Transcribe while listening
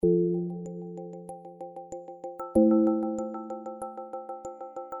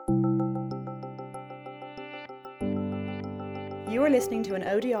You are listening to an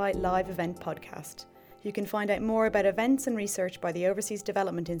ODI live event podcast. You can find out more about events and research by the Overseas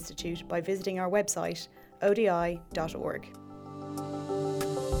Development Institute by visiting our website, odi.org.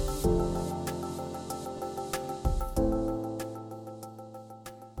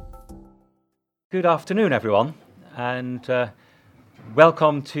 Good afternoon, everyone, and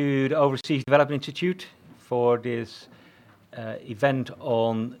welcome to the Overseas Development Institute for this event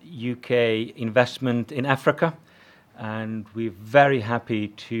on UK investment in Africa. And we're very happy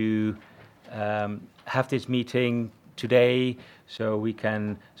to have this meeting today so we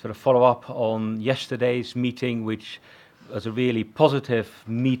can sort of follow up on yesterday's meeting, which was a really positive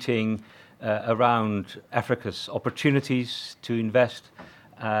meeting around Africa's opportunities to invest.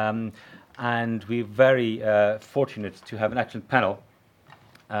 And we're very fortunate to have an excellent panel.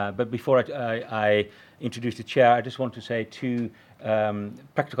 But before I introduce the chair, I just want to say two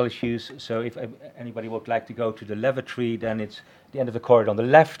practical issues. So if anybody would like to go to the lavatory, then it's the end of the corridor on the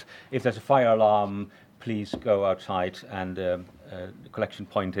left. If there's a fire alarm, please go outside, and the collection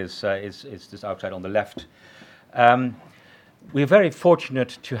point is just outside on the left. We're very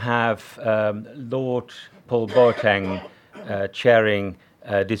fortunate to have Lord Paul Boateng chairing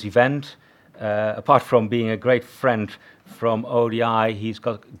this event. Apart from being a great friend from ODI, he's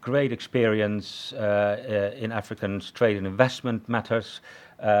got great experience in African trade and investment matters.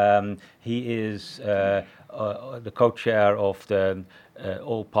 He is the co-chair of the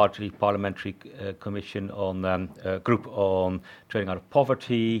All-Party Parliamentary Commission on Group on Trading Out of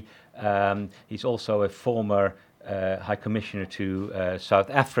Poverty. He's also a former High Commissioner to South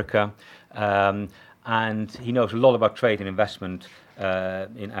Africa, and he knows a lot about trade and investment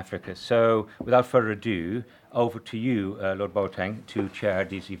in Africa. So, without further ado, over to you, Lord Boateng, to chair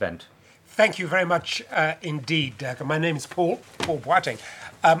this event. Thank you very much indeed, Dirk. My name is Paul Boateng.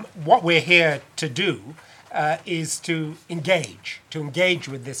 What we're here to do is to engage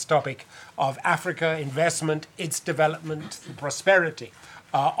with this topic of Africa, investment, its development, the prosperity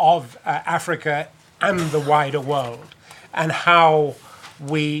of Africa and the wider world, and how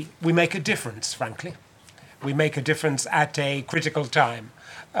we make a difference, frankly. We make a difference at a critical time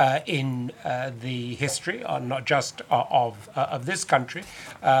in the history, not just of this country,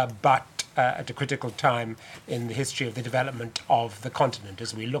 but at a critical time in the history of the development of the continent,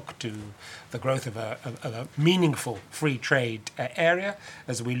 as we look to the growth of a meaningful free trade area,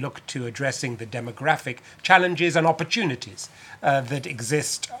 as we look to addressing the demographic challenges and opportunities that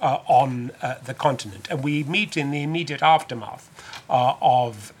exist on the continent. And we meet in the immediate aftermath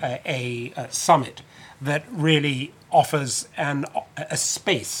of a summit that really offers a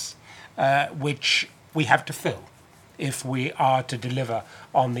space which we have to fill if we are to deliver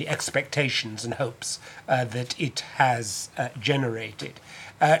on the expectations and hopes that it has generated.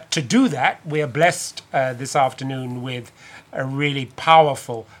 To do that, we are blessed this afternoon with a really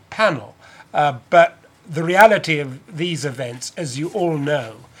powerful panel. But the reality of these events, as you all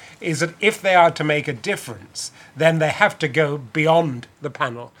know, is that if they are to make a difference, then they have to go beyond the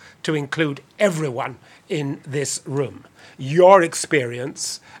panel to include everyone in this room. Your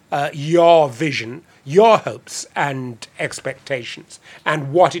experience, your vision, your hopes and expectations,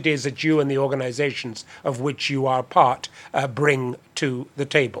 and what it is that you and the organizations of which you are part bring to the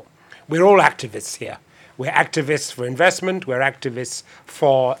table. We're all activists here. We're activists for investment, we're activists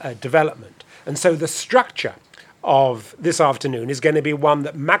for development. And so the structure of this afternoon is going to be one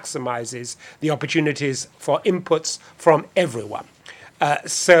that maximizes the opportunities for inputs from everyone.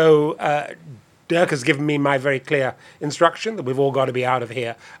 Dirk has given me my very clear instruction that we've all got to be out of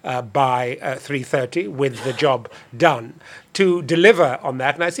here by 3:30 with the job done. To deliver on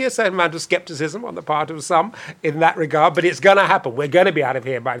that, and I see a certain amount of skepticism on the part of some in that regard, but it's going to happen. We're going to be out of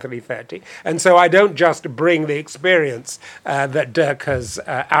here by 3:30. And so I don't just bring the experience that Dirk has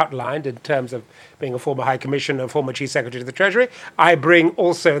outlined in terms of being a former High Commissioner, former Chief Secretary of the Treasury. I bring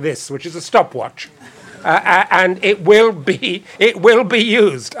also this, which is a stopwatch. And it will be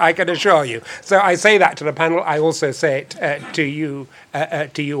used, I can assure you. So I say that to the panel. I also say it to you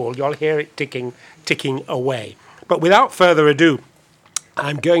all. You'll hear it ticking away. But without further ado,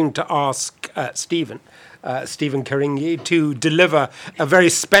 I'm going to ask Stephen Karingi, to deliver a very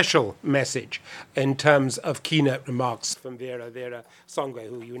special message in terms of keynote remarks from Vera Songwe,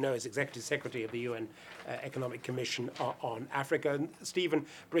 who you know is Executive Secretary of the UN Economic Commission on Africa. And Stephen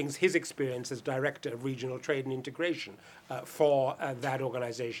brings his experience as Director of Regional Trade and Integration for that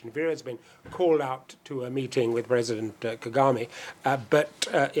organization. Vera has been called out to a meeting with President Kagame,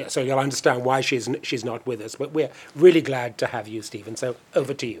 so you'll understand why she's not with us. But we're really glad to have you, Stephen. So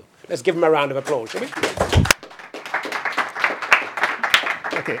over to you. Let's give him a round of applause, shall we?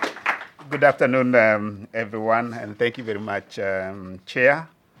 Okay. Good afternoon, everyone, and thank you very much, Chair.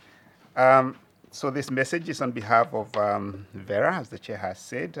 So this message is on behalf of Vera, as the Chair has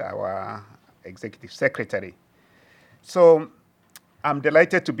said, our Executive Secretary. So I'm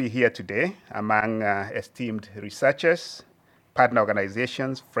delighted to be here today among esteemed researchers, partner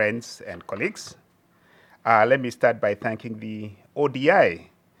organizations, friends, and colleagues. Let me start by thanking the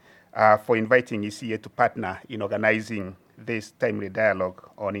ODI for inviting ECA to partner in organizing this timely dialogue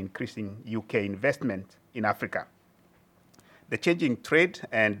on increasing UK investment in Africa. The changing trade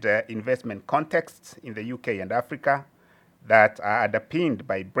and investment contexts in the UK and Africa that are underpinned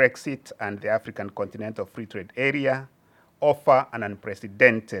by Brexit and the African Continental Free Trade Area offer an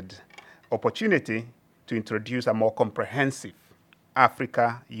unprecedented opportunity to introduce a more comprehensive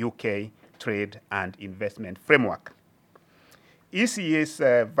Africa-UK trade and investment framework. ECA's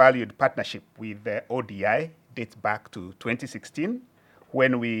valued partnership with the ODI dates back to 2016,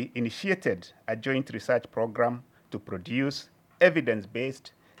 when we initiated a joint research program to produce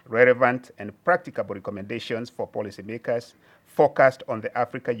evidence-based, relevant, and practicable recommendations for policymakers focused on the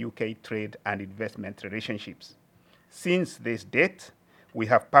Africa-UK trade and investment relationships. Since this date, we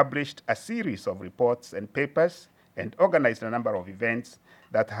have published a series of reports and papers and organized a number of events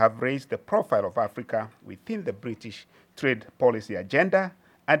that have raised the profile of Africa within the British trade policy agenda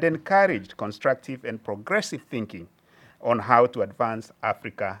and encouraged constructive and progressive thinking on how to advance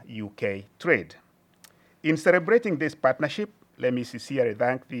Africa-UK trade. In celebrating this partnership, let me sincerely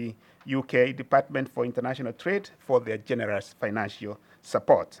thank the UK Department for International Trade for their generous financial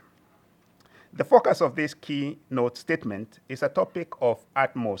support. The focus of this keynote statement is a topic of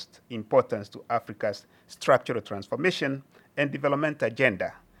utmost importance to Africa's structural transformation and development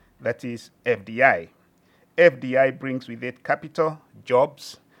agenda, that is FDI. FDI brings with it capital,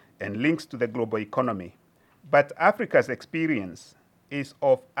 jobs, and links to the global economy. But Africa's experience is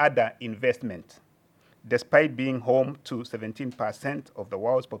of other investment. Despite being home to 17% of the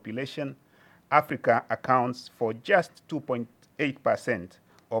world's population, Africa accounts for just 2.8%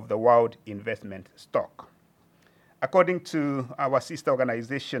 of the world investment stock. According to our sister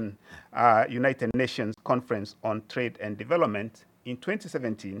organization, United Nations Conference on Trade and Development, in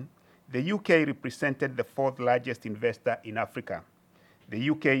 2017, the UK represented the fourth largest investor in Africa. The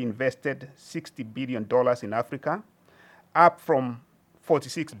UK invested $60 billion in Africa, up from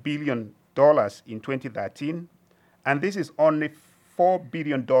 $46 billion in 2013, and this is only $4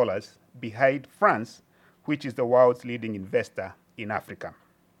 billion behind France, which is the world's leading investor in Africa.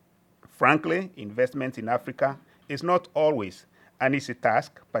 Frankly, investment in Africa is not always an easy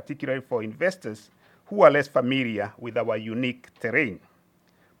task, particularly for investors who are less familiar with our unique terrain.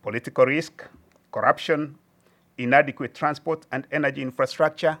 Political risk, corruption, inadequate transport and energy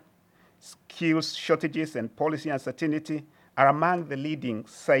infrastructure, skills shortages, and policy uncertainty are among the leading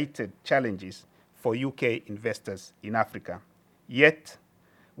cited challenges for UK investors in Africa. Yet,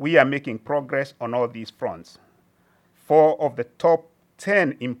 we are making progress on all these fronts. 4 of the top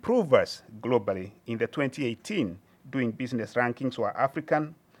 10 improvers globally in the 2018 Doing Business rankings were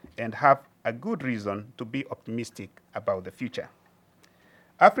African and have a good reason to be optimistic about the future.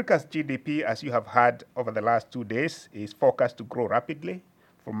 Africa's GDP, as you have heard over the last 2 days, is forecast to grow rapidly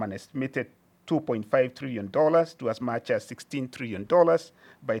from an estimated $2.5 trillion to as much as $16 trillion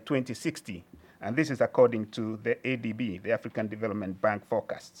by 2060. And this is according to the ADB, the African Development Bank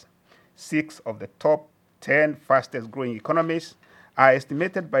forecasts. 6 of the top 10 fastest growing economies are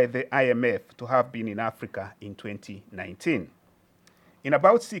estimated by the IMF to have been in Africa in 2019. In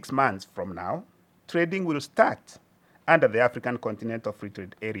about 6 months from now, trading will start under the African Continental Free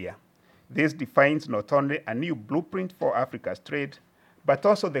Trade Area. This defines not only a new blueprint for Africa's trade, but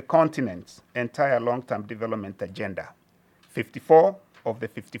also the continent's entire long-term development agenda. 54 of the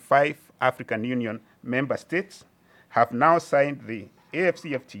 55 African Union member states have now signed the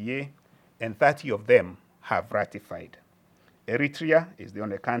AfCFTA, and 30 of them have ratified. Eritrea is the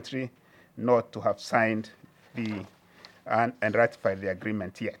only country not to have signed and ratified the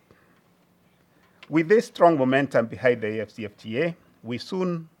agreement yet. With this strong momentum behind the AfCFTA, we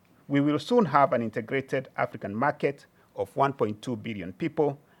will soon have an integrated African market of 1.2 billion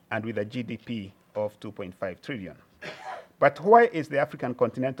people and with a GDP of 2.5 trillion. But why is the African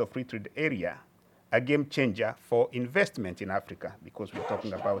Continental Free Trade Area a game changer for investment in Africa? Because we're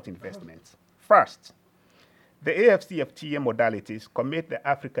talking about investments. First, the AfCFTA modalities commit the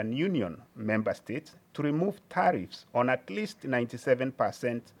African Union member states to remove tariffs on at least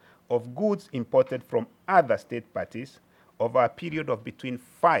 97% of goods imported from other state parties over a period of between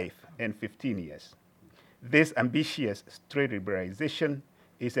 5 and 15 years. This ambitious trade liberalization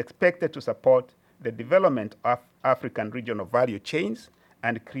is expected to support the development of African regional value chains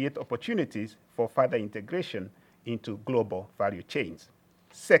and create opportunities for further integration into global value chains.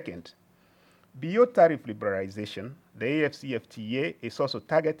 Second, beyond tariff liberalization, the AFCFTA is also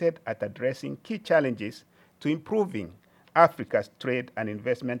targeted at addressing key challenges to improving Africa's trade and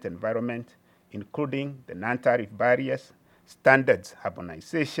investment environment, including the non-tariff barriers, standards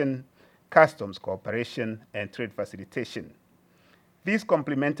harmonization, customs cooperation, and trade facilitation. These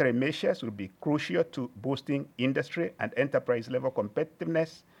complementary measures will be crucial to boosting industry and enterprise-level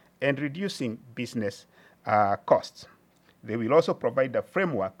competitiveness and reducing business costs. They will also provide a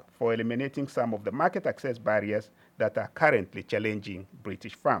framework for eliminating some of the market access barriers that are currently challenging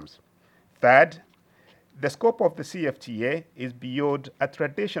British firms. Third, the scope of the CFTA is beyond a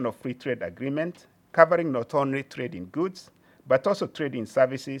traditional free trade agreement, covering not only trade in goods, but also trade in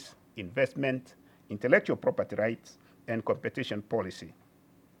services, investment, intellectual property rights, and competition policy.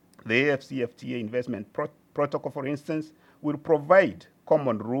 The AFCFTA investment protocol, for instance, will provide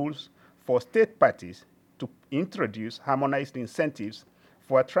common rules for state parties to introduce harmonized incentives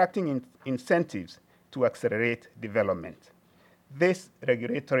for attracting incentives to accelerate development. This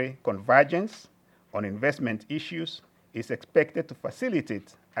regulatory convergence on investment issues is expected to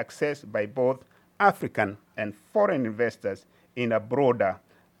facilitate access by both African and foreign investors in a broader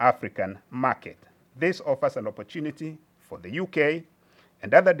African market. This offers an opportunity for the UK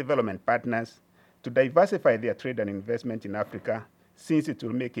and other development partners to diversify their trade and investment in Africa, since it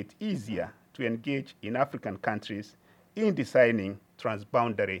will make it easier to engage in African countries in designing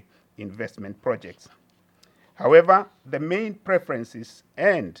transboundary investment projects. However, the main preferences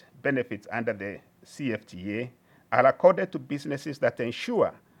and benefits under the CFTA are accorded to businesses that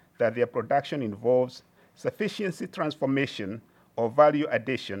ensure that their production involves sufficiency transformation or value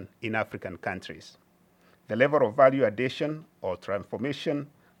addition in African countries. The level of value addition or transformation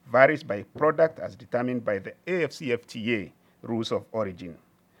varies by product as determined by the AFCFTA rules of origin.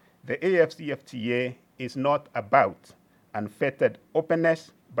 The AFCFTA is not about unfettered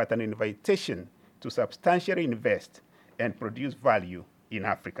openness, but an invitation to substantially invest and produce value in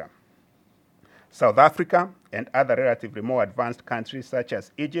Africa. South Africa and other relatively more advanced countries such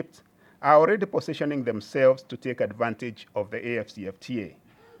as Egypt are already positioning themselves to take advantage of the AFCFTA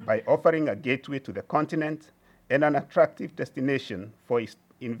by offering a gateway to the continent and an attractive destination for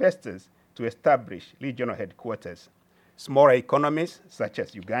investors to establish regional headquarters. Smaller economies such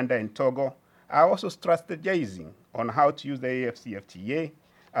as Uganda and Togo are also strategizing on how to use the AFCFTA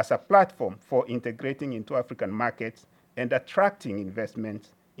as a platform for integrating into African markets and attracting investments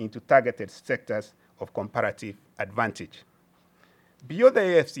into targeted sectors of comparative advantage. Beyond the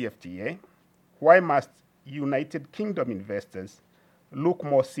AFCFTA, why must United Kingdom investors look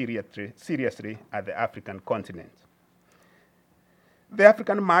more seriously at the African continent? The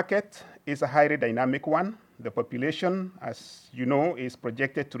African market is a highly dynamic one. The population, as you know, is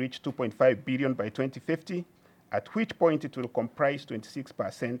projected to reach 2.5 billion by 2050, at which point it will comprise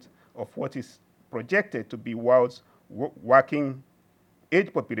 26% of what is projected to be world's working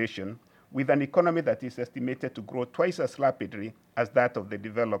age population, with an economy that is estimated to grow twice as rapidly as that of the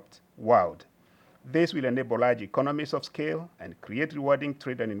developed world. This will enable large economies of scale and create rewarding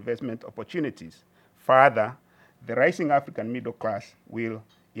trade and investment opportunities. Further, the rising African middle class will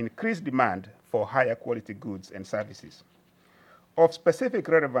increase demand for higher quality goods and services. Of specific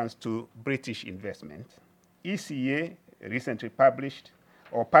relevance to British investment, ECA recently published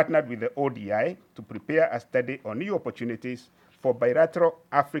or partnered with the ODI to prepare a study on new opportunities for bilateral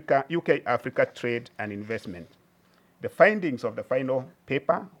UK-Africa trade and investment. The findings of the final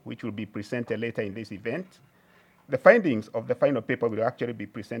paper, which will be presented later in this event, the findings of the final paper will actually be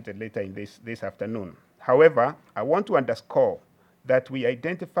presented later in this afternoon. However, I want to underscore that we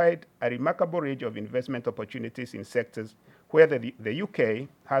identified a remarkable range of investment opportunities in sectors where the UK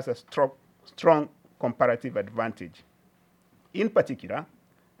has a strong comparative advantage. In particular,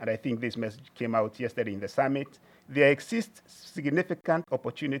 and I think this message came out yesterday in the summit, there exists significant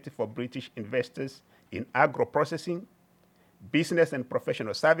opportunity for British investors in agro-processing, business and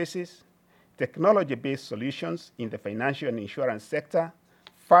professional services, technology-based solutions in the financial and insurance sector,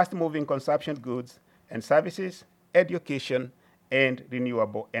 fast-moving consumption goods and services, education, and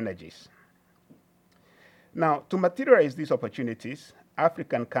renewable energies. Now, to materialize these opportunities,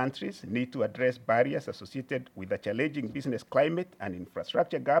 African countries need to address barriers associated with the challenging business climate and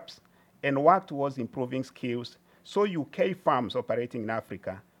infrastructure gaps and work towards improving skills so UK firms operating in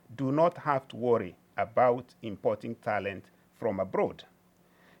Africa do not have to worry about importing talent from abroad.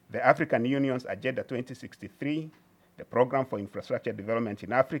 The African Union's Agenda 2063, the Program for Infrastructure Development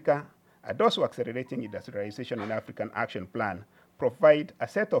in Africa, and also Accelerating Industrialization in African Action Plan provide a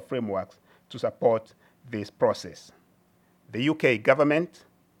set of frameworks to support this process. The UK government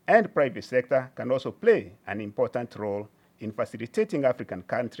and private sector can also play an important role in facilitating African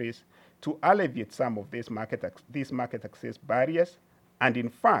countries to alleviate some of these market access barriers. And in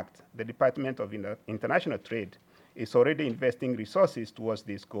fact, the Department of International Trade is already investing resources towards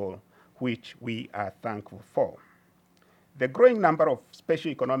this goal, which we are thankful for. The growing number of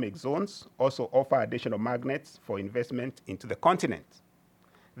special economic zones also offer additional magnets for investment into the continent.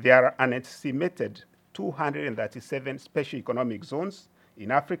 There are an estimated 237 special economic zones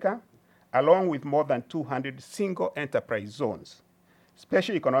in Africa, along with more than 200 single enterprise zones.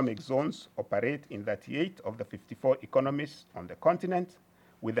 Special economic zones operate in 38 of the 54 economies on the continent,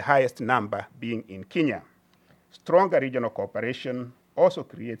 with the highest number being in Kenya. Stronger regional cooperation also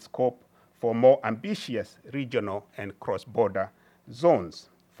creates scope for more ambitious regional and cross-border zones.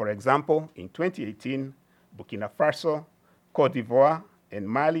 For example, in 2018, Burkina Faso, Cote d'Ivoire, and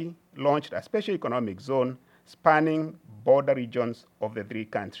Mali launched a special economic zone spanning border regions of the three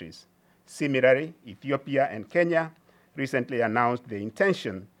countries. Similarly, Ethiopia and Kenya recently announced the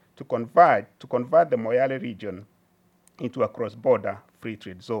intention to convert the Moyale region into a cross-border free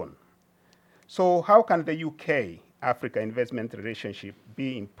trade zone. So how can the UK-Africa investment relationship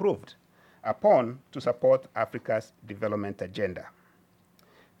be improved upon to support Africa's development agenda?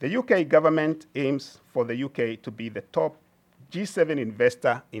 The UK government aims for the UK to be the top G7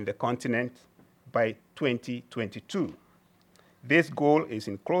 investor in the continent by 2022. This goal is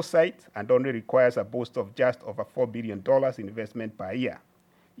in close sight and only requires a boost of just over $4 billion investment per year.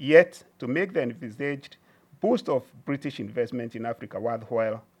 Yet, to make the envisaged boost of British investment in Africa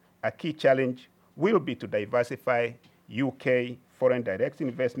worthwhile, a key challenge will be to diversify UK foreign direct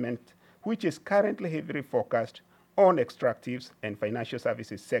investment, which is currently heavily focused on extractives and financial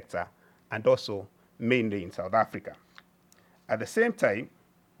services sector, and also mainly in South Africa. At the same time,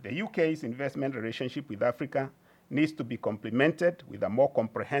 the UK's investment relationship with Africa needs to be complemented with a more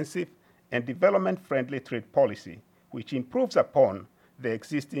comprehensive and development-friendly trade policy, which improves upon the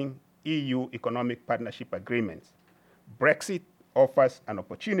existing EU economic partnership agreements. Brexit offers an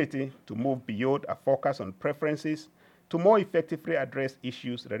opportunity to move beyond a focus on preferences to more effectively address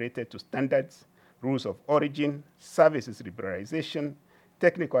issues related to standards, rules of origin, services liberalization,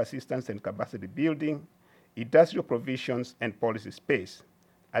 technical assistance and capacity building, industrial provisions, and policy space.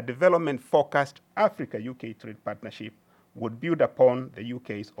 A development-focused Africa-UK trade partnership would build upon the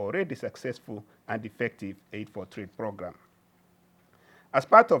UK's already successful and effective Aid for Trade program. As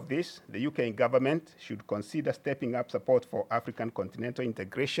part of this, the UK government should consider stepping up support for African continental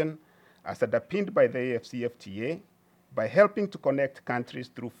integration as underpinned by the AFCFTA by helping to connect countries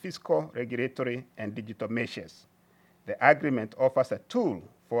through fiscal, regulatory, and digital measures. The agreement offers a tool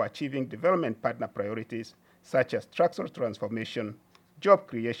for achieving development partner priorities such as structural transformation, job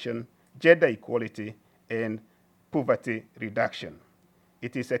creation, gender equality, and poverty reduction.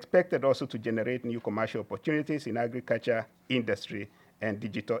 It is expected also to generate new commercial opportunities in agriculture, industry, and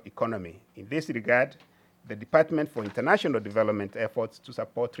digital economy. In this regard, the Department for International Development efforts to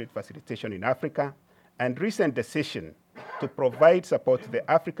support trade facilitation in Africa and recent decision to provide support to the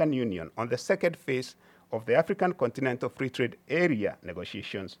African Union on the second phase of the African Continental Free Trade Area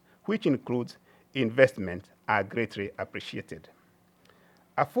negotiations, which includes investment, are greatly appreciated.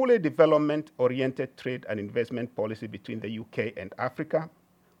 A fully development-oriented trade and investment policy between the UK and Africa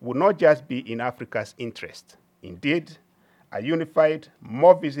would not just be in Africa's interest. Indeed, a unified,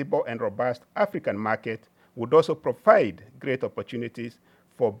 more visible and robust African market would also provide great opportunities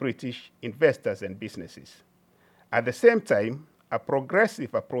for British investors and businesses. At the same time, a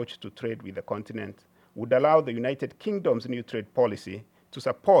progressive approach to trade with the continent would allow the United Kingdom's new trade policy to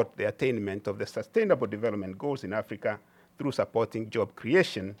support the attainment of the Sustainable Development Goals in Africa through supporting job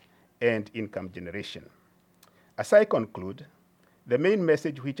creation and income generation. As I conclude, the main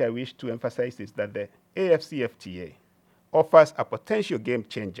message which I wish to emphasize is that the AFCFTA offers a potential game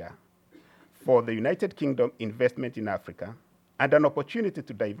changer for the United Kingdom investment in Africa and an opportunity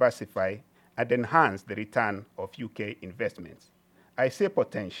to diversify and enhance the return of UK investments. I say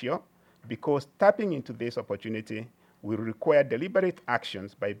potential because tapping into this opportunity will require deliberate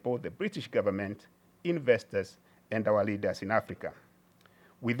actions by both the British government, investors, and our leaders in Africa.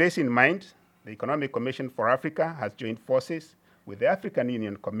 With this in mind, the Economic Commission for Africa has joined forces with the African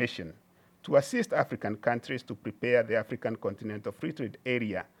Union Commission to assist African countries to prepare the African Continental Free Trade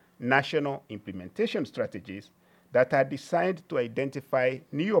Area national implementation strategies that are designed to identify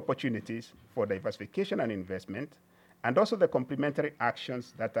new opportunities for diversification and investment, and also the complementary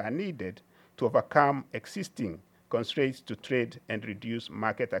actions that are needed to overcome existing constraints to trade and reduce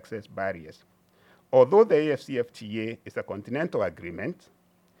market access barriers. Although the AFCFTA is a continental agreement,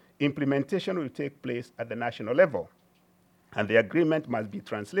 implementation will take place at the national level. and the agreement must be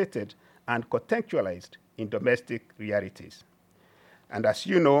translated and contextualized in domestic realities. And as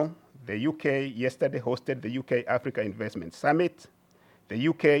you know, the UK yesterday hosted the UK Africa Investment Summit. The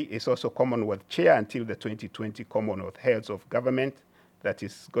UK is also Commonwealth Chair until the 2020 Commonwealth Heads of Government that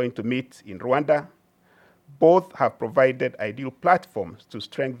is going to meet in Rwanda. Both have provided ideal platforms to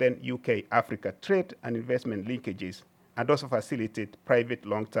strengthen UK-Africa trade and investment linkages and also facilitate private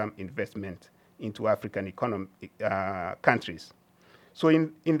long-term investment into African countries. So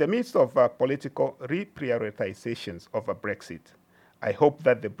in the midst of political reprioritizations of a Brexit, I hope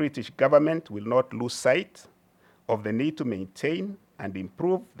that the British government will not lose sight of the need to maintain and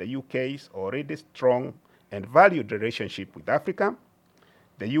improve the UK's already strong and valued relationship with Africa.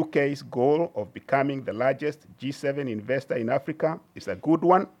 The UK's goal of becoming the largest G7 investor in Africa is a good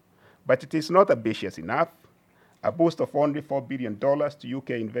one, but it is not ambitious enough. A boost of only $4 billion to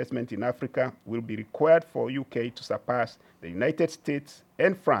UK investment in Africa will be required for UK to surpass the United States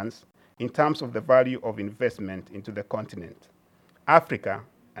and France in terms of the value of investment into the continent. Africa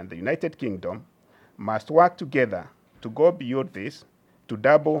and the United Kingdom must work together to go beyond this, to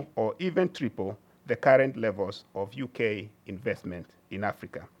double or even triple the current levels of UK investment in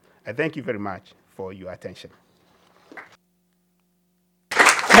Africa. I thank you very much for your attention.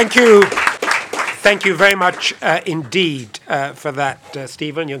 Thank you. Thank you very much indeed for that,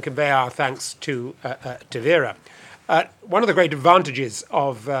 Stephen. You can convey our thanks to Vera. One of the great advantages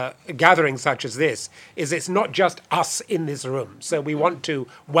of gatherings such as this is it's not just us in this room. So we want to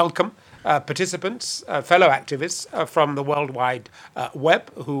welcome participants, fellow activists from the World Wide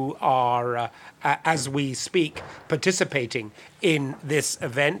Web who are, as we speak, participating in this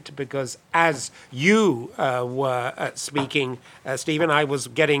event, because as you were speaking, Stephen, I was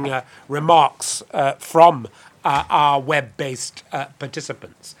getting remarks from our web-based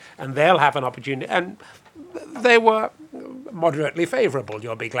participants, and they'll have an opportunity, and they were moderately favourable,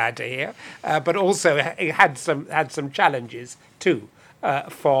 you'll be glad to hear, but also had some challenges too.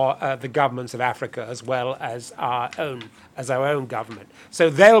 For the governments of Africa as well as our own government. So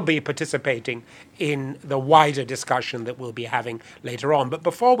they'll be participating in the wider discussion that we'll be having later on. But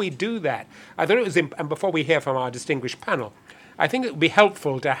before we do that, I thought it was, and before we hear from our distinguished panel, I think it would be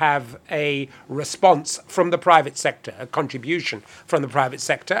helpful to have a response from the private sector, a contribution from the private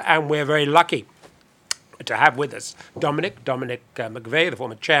sector, and we're very lucky to have with us Dominic McVeigh, the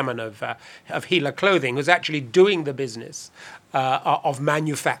former chairman of Hela Clothing, who's actually doing the business of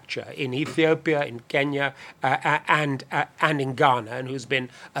manufacture in Ethiopia, in Kenya, and in Ghana, and who's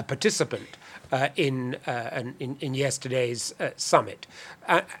been a participant in yesterday's summit.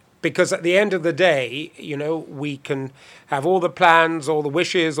 Because at the end of the day, you know, we can have all the plans, all the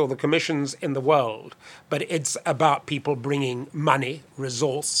wishes, all the commissions in the world, but it's about people bringing money,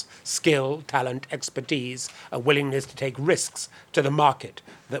 resource, skill, talent, expertise, a willingness to take risks to the market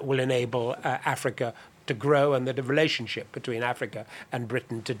that will enable Africa to grow, and the relationship between Africa and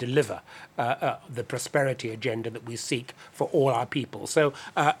Britain to deliver the prosperity agenda that we seek for all our people. So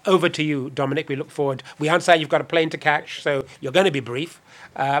over to you, Dominic. We look forward. We understand you've got a plane to catch, so you're going to be brief,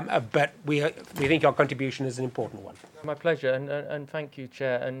 but we think your contribution is an important one. My pleasure, and thank you,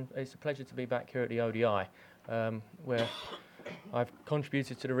 Chair. And it's a pleasure to be back here at the ODI, where I've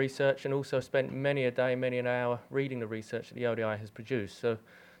contributed to the research and also spent many a day, many an hour reading the research that the ODI has produced. So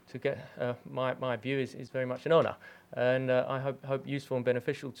to get my view is very much an honour, and I hope useful and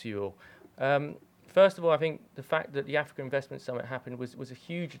beneficial to you all. First of all, I think the fact that the Africa Investment Summit happened was a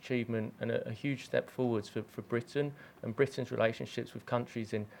huge achievement and a huge step forwards for Britain and Britain's relationships with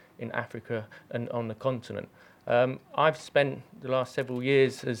countries in Africa and on the continent. I've spent the last several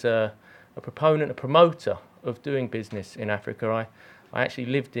years as a proponent, a promoter of doing business in Africa. I actually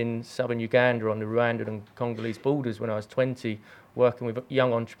lived in southern Uganda on the Rwandan and Congolese borders when I was 20, working with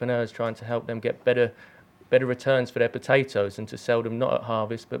young entrepreneurs, trying to help them get better returns for their potatoes and to sell them not at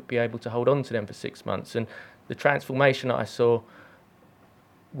harvest, but be able to hold on to them for 6 months. And the transformation that I saw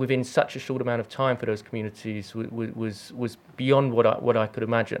within such a short amount of time for those communities was beyond what I could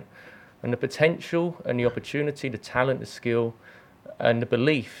imagine. And the potential and the opportunity, the talent, the skill, and the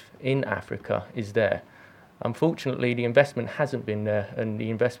belief in Africa is there. Unfortunately, the investment hasn't been there, and the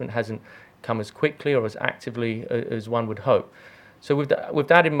investment hasn't come as quickly or as actively as one would hope. So with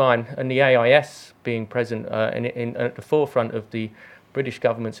that in mind, and the AIS being present at the forefront of the British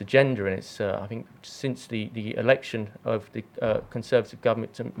government's agenda, and it's I think since the election of the Conservative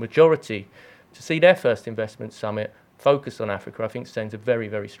government to majority, to see their first investment summit focus on Africa, I think sends a very,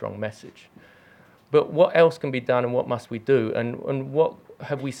 very strong message. But what else can be done, and what must we do, and what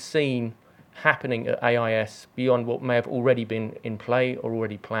have we seen happening at AIS beyond what may have already been in play or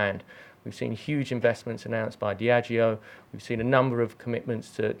already planned. We've seen huge investments announced by Diageo. We've seen a number of commitments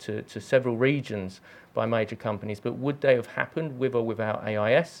to several regions by major companies. But would they have happened with or without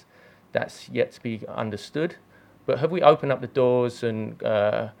AIS? That's yet to be understood. But have we opened up the doors and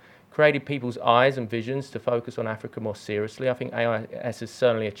created people's eyes and visions to focus on Africa more seriously? I think AIS has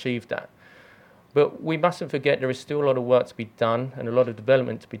certainly achieved that. But we mustn't forget there is still a lot of work to be done and a lot of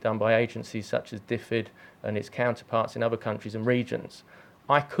development to be done by agencies such as DFID and its counterparts in other countries and regions.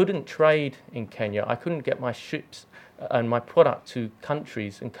 I couldn't trade in Kenya. I couldn't get my ships and my product to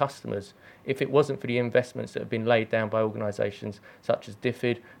countries and customers if it wasn't for the investments that have been laid down by organisations such as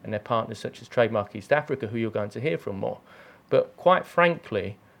DFID and their partners such as Trademark East Africa, who you're going to hear from more. But quite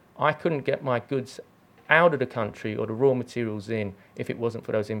frankly, I couldn't get my goods out of the country or the raw materials in if it wasn't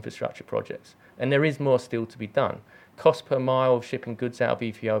for those infrastructure projects. And there is more still to be done. Cost per mile of shipping goods out of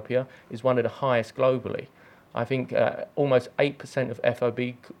Ethiopia is one of the highest globally. I think almost 8% of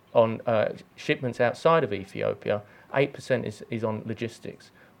FOB on shipments outside of Ethiopia, 8% is on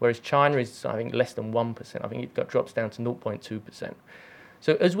logistics, whereas China is, I think, less than 1%. I think it drops down to 0.2%.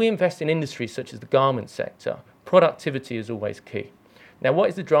 So as we invest in industries such as the garment sector, productivity is always key. Now, what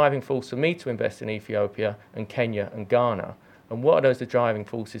is the driving force for me to invest in Ethiopia and Kenya and Ghana? And what are the driving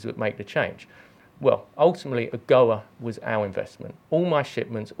forces that make the change? Well, ultimately, AGOA was our investment. All my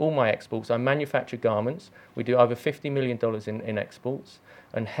shipments, all my exports, I manufacture garments. We do over $50 million in exports.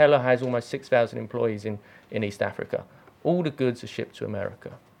 And Hella has almost 6,000 employees in East Africa. All the goods are shipped to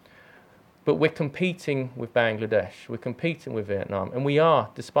America. But we're competing with Bangladesh. We're competing with Vietnam. And we are,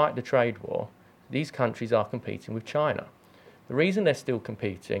 despite the trade war, these countries are competing with China. The reason they're still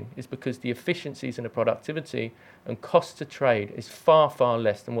competing is because the efficiencies and the productivity and cost to trade is far, far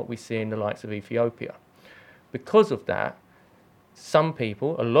less than what we see in the likes of Ethiopia. Because of that, some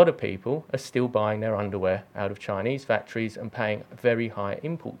people, a lot of people, are still buying their underwear out of Chinese factories and paying very high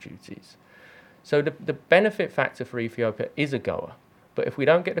import duties. So the benefit factor for Ethiopia is AGOA. But if we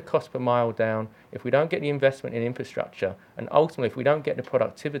don't get the cost per mile down, if we don't get the investment in infrastructure, and ultimately if we don't get the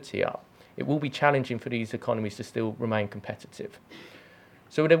productivity up, it will be challenging for these economies to still remain competitive.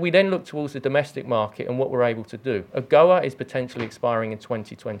 So we then look towards the domestic market and what we're able to do. AGOA is potentially expiring in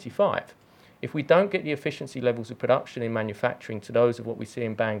 2025. If we don't get the efficiency levels of production in manufacturing to those of what we see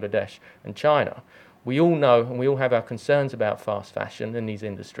in Bangladesh and China, we all know and we all have our concerns about fast fashion in these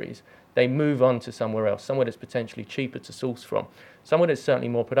industries. They move on to somewhere else, somewhere that's potentially cheaper to source from, somewhere that's certainly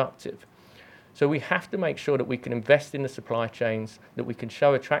more productive. So we have to make sure that we can invest in the supply chains, that we can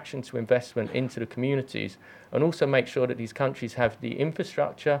show attraction to investment into the communities, and also make sure that these countries have the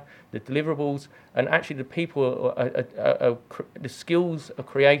infrastructure, the deliverables, and actually the people, the skills are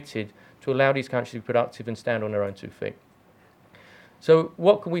created to allow these countries to be productive and stand on their own 2 feet. So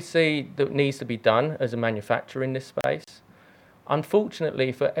what can we see that needs to be done as a manufacturer in this space?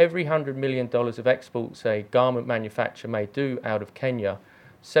 Unfortunately, for every $100 million of exports a garment manufacturer may do out of Kenya,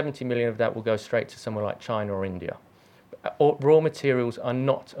 70 million of that will go straight to somewhere like China or India. Raw materials are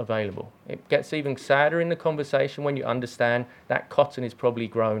not available. It gets even sadder in the conversation when you understand that cotton is probably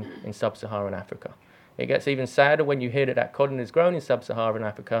grown in sub-Saharan Africa. It gets even sadder when you hear that cotton is grown in sub-Saharan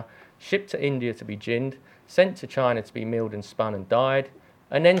Africa, shipped to India to be ginned, sent to China to be milled and spun and dyed,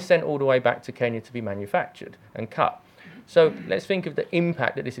 and then sent all the way back to Kenya to be manufactured and cut. So let's think of the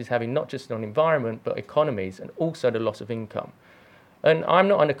impact that this is having not just on environment but economies and also the loss of income. And I'm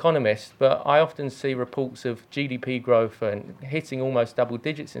not an economist, but I often see reports of GDP growth and hitting almost double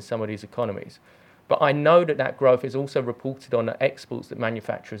digits in some of these economies. But I know that growth is also reported on the exports that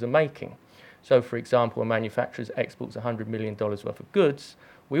manufacturers are making. So, for example, a manufacturer exports $100 million worth of goods.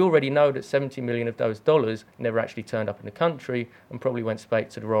 We already know that 70 million of those dollars never actually turned up in the country and probably went straight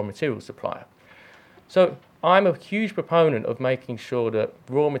to the raw material supplier. So I'm a huge proponent of making sure that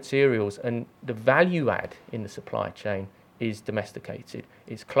raw materials and the value add in the supply chain is domesticated.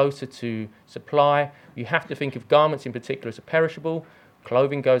 It's closer to supply. You have to think of garments in particular as a perishable.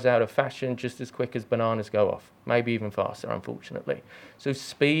 Clothing goes out of fashion just as quick as bananas go off, maybe even faster, unfortunately. So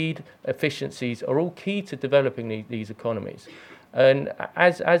speed, efficiencies are all key to developing these economies. And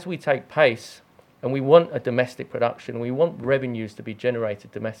as we take pace, and we want a domestic production, we want revenues to be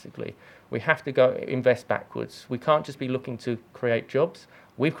generated domestically, we have to go invest backwards. We can't just be looking to create jobs.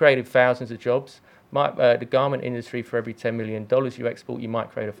 We've created thousands of jobs. The garment industry, for every $10 million you export, you might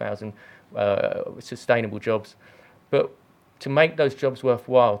create 1,000 sustainable jobs. But to make those jobs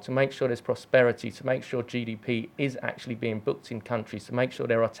worthwhile, to make sure there's prosperity, to make sure GDP is actually being booked in countries, to make sure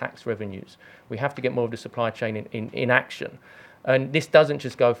there are tax revenues, we have to get more of the supply chain in action. And this doesn't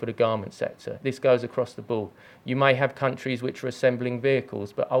just go for the garment sector. This goes across the board. You may have countries which are assembling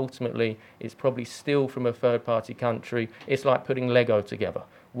vehicles, but ultimately it's probably still from a third-party country. It's like putting Lego together.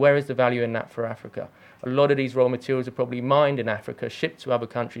 Where is the value in that for Africa? A lot of these raw materials are probably mined in Africa, shipped to other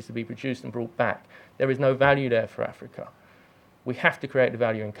countries to be produced and brought back. There is no value there for Africa. We have to create the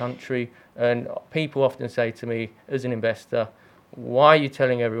value in country. And people often say to me, as an investor, why are you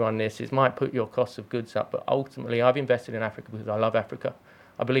telling everyone this? It might put your cost of goods up, but ultimately I've invested in Africa because I love Africa.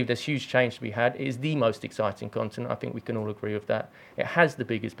 I believe there's huge change to be had. It is the most exciting continent. I think we can all agree with that. It has the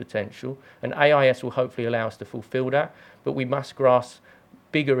biggest potential, and AIS will hopefully allow us to fulfill that, but we must grasp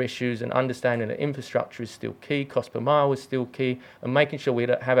bigger issues and understanding that infrastructure is still key, cost per mile is still key, and making sure we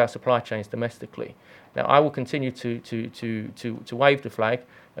have our supply chains domestically. Now, I will continue to wave the flag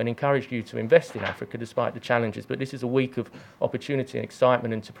and encourage you to invest in Africa despite the challenges, but this is a week of opportunity and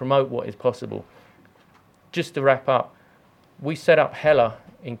excitement and to promote what is possible. Just to wrap up, we set up Hela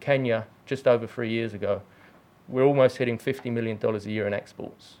in Kenya just over 3 years ago. We're almost hitting $50 million a year in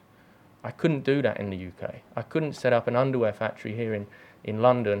exports. I couldn't do that in the UK. I couldn't set up an underwear factory here in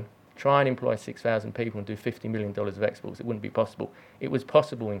London, try and employ 6,000 people and do $50 million of exports. It wouldn't be possible. It was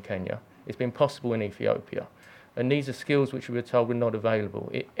possible in Kenya. It's been possible in Ethiopia. And these are skills which we were told were not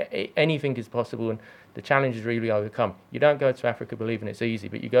available. Anything is possible, and the challenge is really overcome. You don't go to Africa believing it's easy,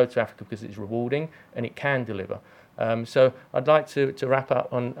 but you go to Africa because it's rewarding and it can deliver. So I'd like to wrap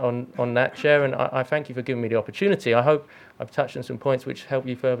up on that, Chair, and I thank you for giving me the opportunity. I hope I've touched on some points which help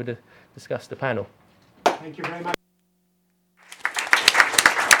you further to discuss the panel. Thank you very much.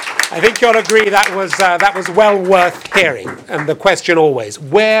 I think you'll agree that was well worth hearing. And the question always,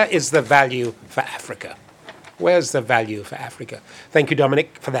 where is the value for Africa? Where's the value for Africa? Thank you,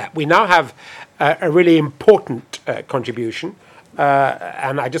 Dominic, for that. We now have a really important contribution.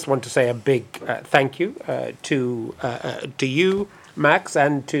 And I just want to say a big thank you to you, Max,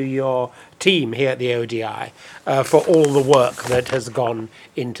 and to your team here at the ODI for all the work that has gone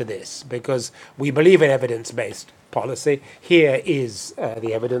into this, because we believe in evidence-based policy. Here is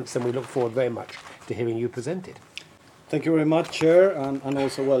the evidence, and we look forward very much to hearing you present it. Thank you very much, Chair, and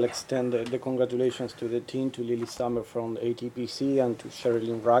also extend the congratulations to the team, to Lily Summer from the ATPC and to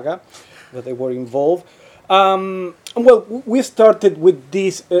Sherilyn Braga, that they were involved. We started with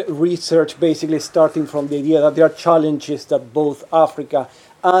this research basically starting from the idea that there are challenges that both Africa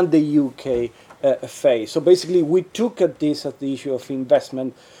and the UK face. So basically we took at this as the issue of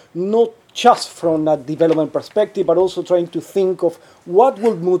investment, not just from a development perspective, but also trying to think of what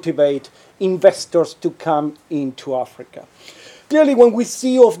would motivate investors to come into Africa. Clearly, when we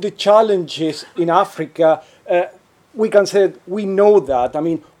see of the challenges in Africa, we can say we know that. I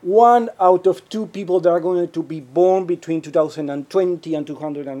mean, 1 out of 2 people that are going to be born between 2020 and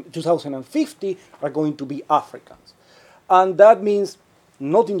 2050 are going to be Africans. And that means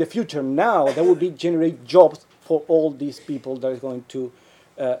not in the future now, that will be generate jobs for all these people that are going to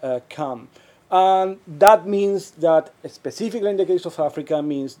come. And that means that, specifically in the case of Africa,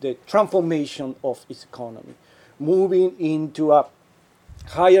 means the transformation of its economy, moving into a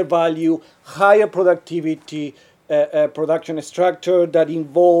higher value, higher productivity, production structure that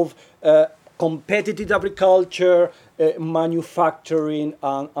involve competitive agriculture, manufacturing,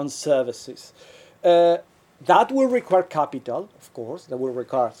 and services. That will require capital, of course. That will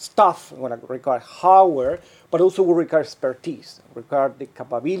require staff, will require hardware, but also will require expertise, require the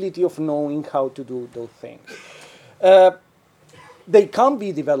capability of knowing how to do those things. They can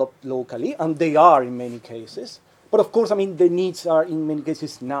be developed locally, and they are in many cases. But of course, I mean, the needs are in many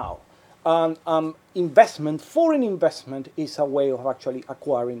cases now. And foreign investment is a way of actually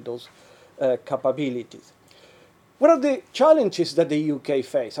acquiring those capabilities. What are the challenges that the UK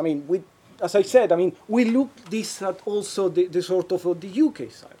face? I mean, as I said, I mean, we look this at also the sort of the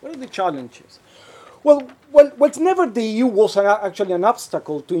UK side. What are the challenges? Well, it's never the EU was actually an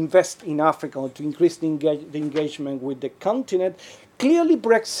obstacle to invest in Africa or to increase the engagement with the continent. Clearly,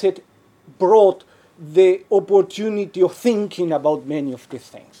 Brexit brought the opportunity of thinking about many of these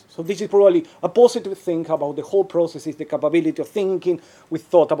things. So this is probably a positive thing about the whole process, is the capability of thinking. We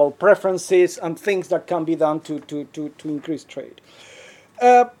thought about preferences and things that can be done to increase trade.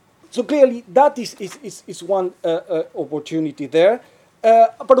 So clearly that is one opportunity there.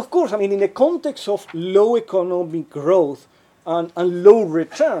 But of course, I mean, in the context of low economic growth and low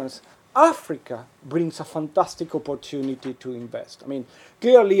returns, Africa brings a fantastic opportunity to invest. I mean,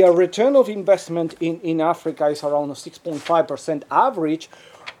 clearly a return of investment in Africa is around a 6.5% average,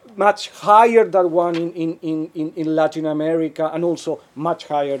 much higher than one in Latin America, and also much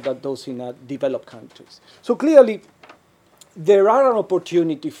higher than those in developed countries. So clearly, there are an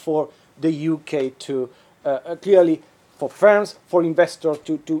opportunity for the UK to clearly firms, for investors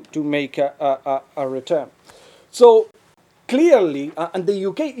to make a return. So clearly, and the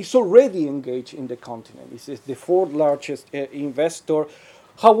UK is already engaged in the continent. This is the fourth largest investor.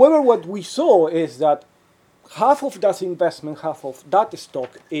 However, what we saw is that half of that investment, half of that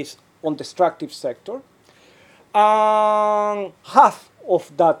stock is on the extractive sector. Half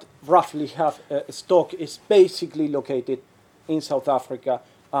of that, roughly half stock, is basically located in South Africa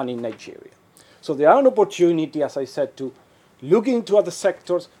and in Nigeria. So there are an opportunity, as I said, to look into other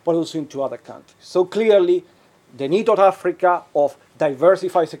sectors, but also into other countries. So clearly, the need of Africa of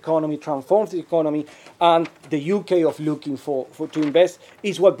diversifies economy, transforms the economy, and the UK of looking for to invest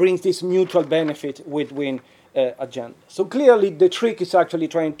is what brings this mutual benefit win-win agenda. So clearly, the trick is actually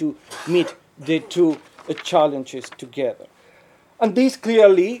trying to meet the two challenges together. And this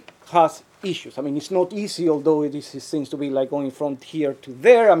clearly has issues. I mean, it's not easy, although it seems to be like going from here to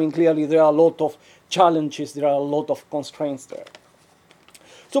there. I mean, clearly there are a lot of challenges, there are a lot of constraints there.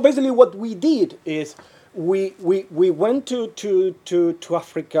 So basically what we did is we went to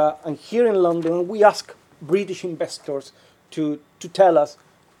Africa, and here in London we asked British investors to tell us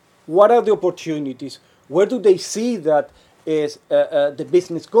what are the opportunities, where do they see that is the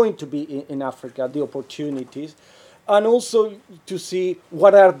business going to be in Africa, the opportunities, and also to see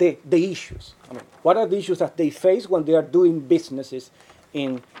what are the issues. I mean, what are the issues that they face when they are doing businesses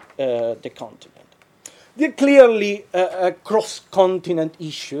in the continent. There are clearly cross-continent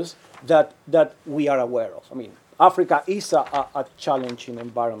issues that we are aware of. I mean, Africa is a challenging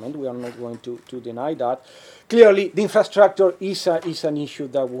environment. We are not going to deny that. Clearly, the infrastructure is an issue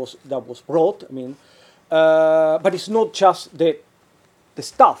that was brought. I mean, but it's not just the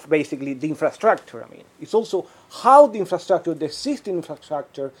stuff, basically, the infrastructure. I mean, it's also how the infrastructure, the existing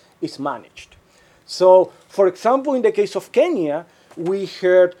infrastructure, is managed. So, for example, in the case of Kenya, we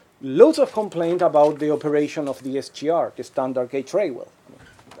heard loads of complaints about the operation of the SGR, the Standard Gauge Railway. I mean,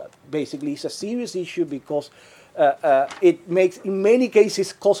 that basically is a serious issue because it makes, in many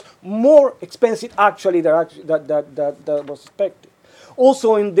cases, cost more expensive actually than that was expected.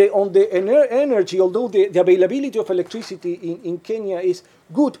 Also, on the energy, although the availability of electricity in Kenya is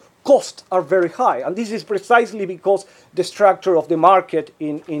good, costs are very high, and this is precisely because the structure of the market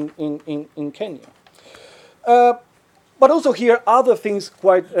in Kenya. But also here, other things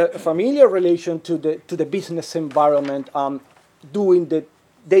quite familiar relation to the business environment, doing the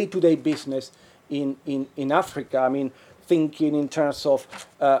day-to-day business in Africa. I mean, thinking in terms of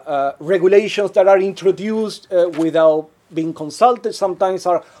regulations that are introduced without being consulted, sometimes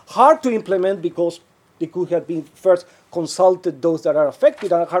are hard to implement because they could have been first consulted, those that are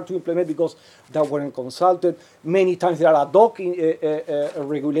affected, and hard to implement because they weren't consulted. Many times there are ad hoc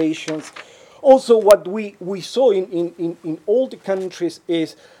regulations. Also, what we saw in all the countries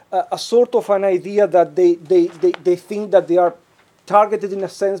is a sort of an idea that they think that they are targeted in a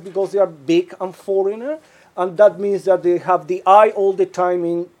sense because they are big and foreigner, and that means that they have the eye all the time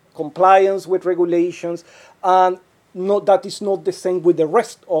in compliance with regulations, and that is not the same with the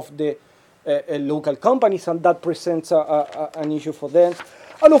rest of the local companies, and that presents an issue for them.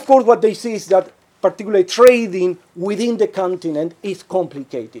 And of course, what they see is that particularly trading within the continent is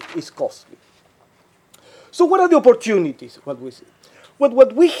complicated, is costly. So what are the opportunities, what we see?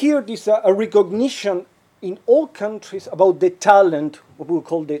 What we hear is a recognition in all countries about the talent, what we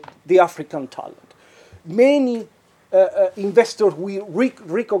call the African talent. Many investors will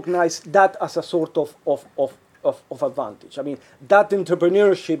recognize that as a sort of advantage. I mean, that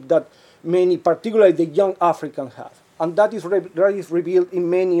entrepreneurship that many, particularly the young Africans have. And that is revealed in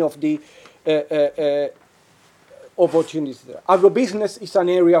many of the opportunities there. Agrobusiness is an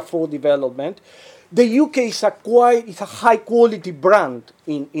area for development. The UK is a high-quality brand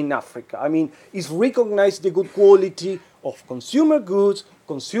in Africa. I mean, it's recognized the good quality of consumer goods,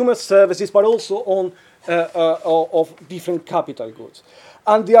 consumer services, but also on of different capital goods.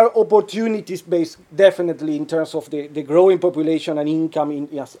 And there are opportunities based definitely in terms of the growing population and income,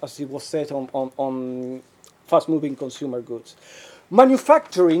 as it was said, on fast-moving consumer goods.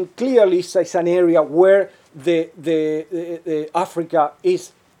 Manufacturing clearly is an area where the Africa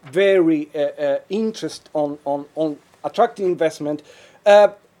is very interested on attracting investment.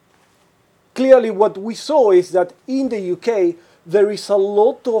 Clearly, what we saw is that in the UK there is a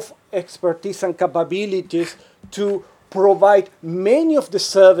lot of expertise and capabilities to provide many of the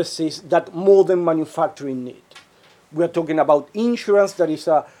services that modern manufacturing need. We are talking about insurance, that is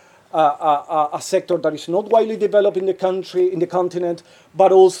a sector that is not widely developed in the country, in the continent,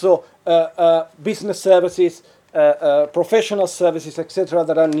 but also business services, professional services, etc.,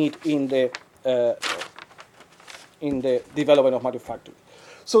 that are needed in the development of manufacturing.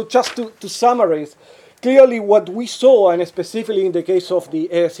 So just to summarize, clearly what we saw, and specifically in the case of the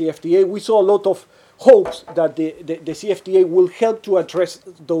CFTA, we saw a lot of hopes that the CFTA will help to address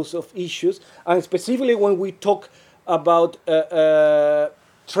those of issues, and specifically when we talk about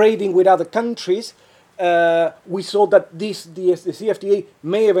trading with other countries, we saw that the CFTA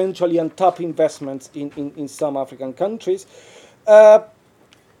may eventually untap investments in some African countries.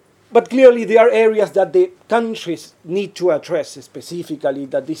 But clearly there are areas that the countries need to address specifically,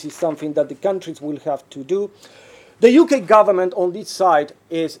 that this is something that the countries will have to do. The UK government on this side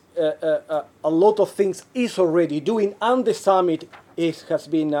is a lot of things is already doing, and the summit has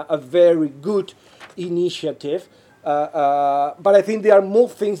been a very good initiative. But I think there are more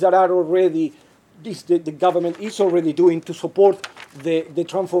things that are already, the government is already doing to support the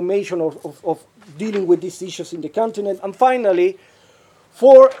transformation of dealing with these issues in the continent. And finally,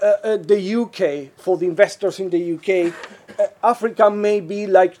 for the UK, for the investors in the UK, Africa may be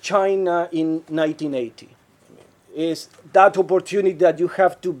like China in 1980. Is that opportunity that you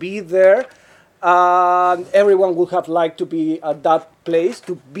have to be there. Everyone would have liked to be at that place,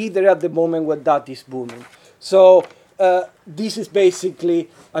 to be there at the moment when that is booming. So this is basically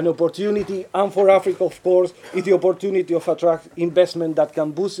an opportunity, and for Africa, of course, is the opportunity of attract investment that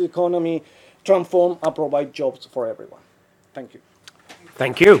can boost the economy, transform, and provide jobs for everyone. Thank you.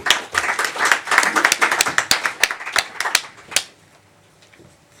 Thank you.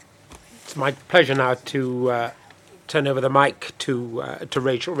 It's my pleasure now to turn over the mic to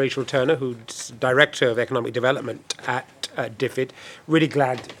Rachel Turner, who's Director of Economic Development at DFID. Really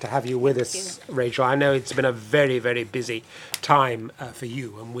glad to have you with us, Rachel. I know it's been a very, very busy time for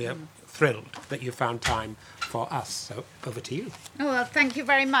you, and we're thrilled that you found time for us. So over to you. Well, thank you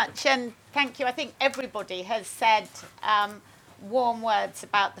very much, and thank you. I think everybody has said warm words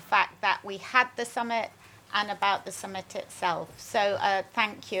about the fact that we had the summit and about the summit itself. So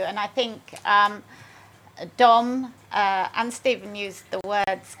thank you. And I think Dom and Stephen used the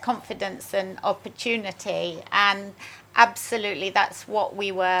words confidence and opportunity, and absolutely that's what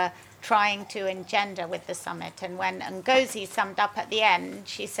we were trying to engender with the summit. And when Ngozi summed up at the end,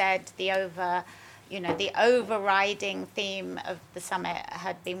 she said the overriding theme of the summit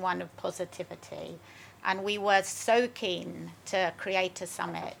had been one of positivity. And we were so keen to create a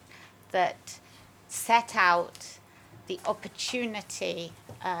summit that set out the opportunity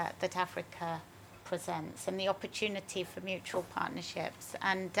that Africa presents and the opportunity for mutual partnerships.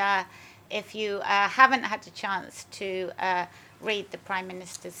 And if you haven't had a chance to read the Prime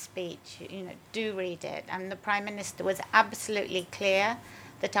Minister's speech, do read it. And the Prime Minister was absolutely clear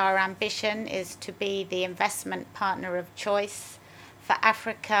that our ambition is to be the investment partner of choice for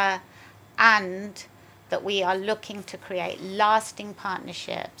Africa, and that we are looking to create lasting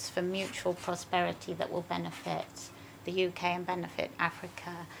partnerships for mutual prosperity that will benefit the UK and benefit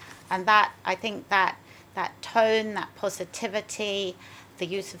Africa. And that, I think that tone, that positivity, the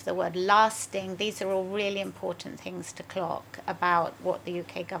use of the word lasting, these are all really important things to clock about what the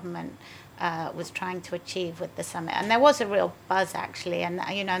UK government was trying to achieve with the summit. And there was a real buzz, actually, and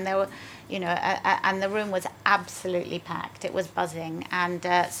and there were, and the room was absolutely packed. It was buzzing, and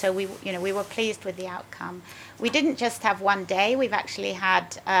so we were pleased with the outcome. We didn't just have one day. We've actually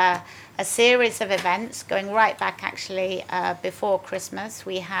had a series of events going right back, actually, before Christmas.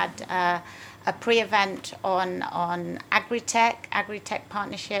 We had a pre-event on agri-tech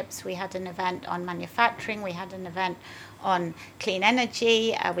partnerships. We had an event on manufacturing. We had an event on clean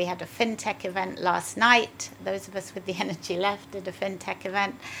energy. We had a fintech event last night. Those of us with the energy left did a fintech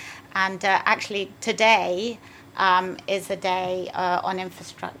event. And actually today is a day on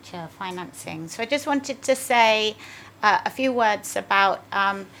infrastructure financing. So I just wanted to say a few words about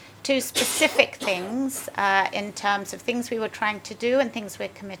two specific things in terms of things we were trying to do and things we're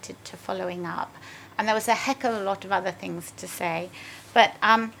committed to following up. And there was a heck of a lot of other things to say. But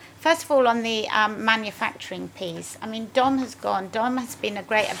first of all, on the manufacturing piece, I mean, Dom has gone. Dom has been a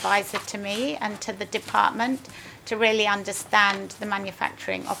great advisor to me and to the department to really understand the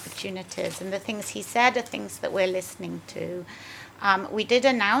manufacturing opportunities. And the things he said are things that we're listening to. We did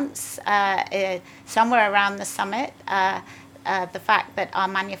announce somewhere around the summit the fact that our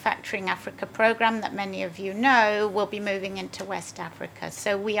Manufacturing Africa program, that many of you know, will be moving into West Africa.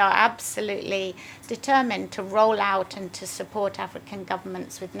 So we are absolutely determined to roll out and to support African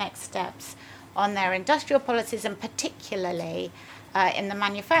governments with next steps on their industrial policies, and particularly in the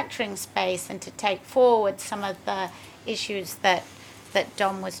manufacturing space, and to take forward some of the issues that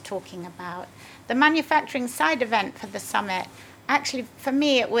Dom was talking about. The manufacturing side event for the summit, actually, for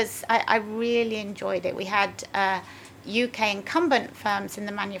me, it was, I really enjoyed it. We had UK incumbent firms in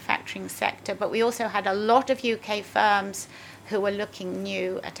the manufacturing sector, but we also had a lot of UK firms who were looking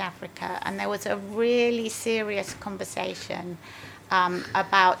new at Africa. And there was a really serious conversation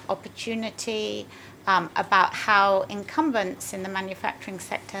about opportunity, about how incumbents in the manufacturing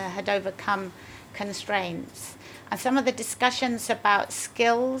sector had overcome constraints. And some of the discussions about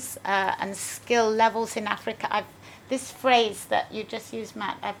skills and skill levels in Africa, this phrase that you just used,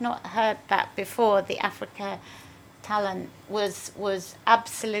 Matt, I've not heard that before. The Africa talent was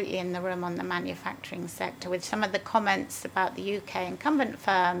absolutely in the room on the manufacturing sector, with some of the comments about the UK incumbent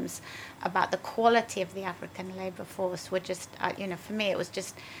firms, about the quality of the African labour force were just, for me it was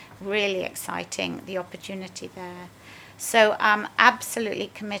just really exciting, the opportunity there. So I'm absolutely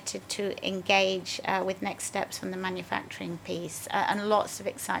committed to engage with next steps on the manufacturing piece, and lots of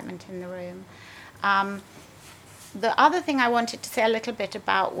excitement in the room. The other thing I wanted to say a little bit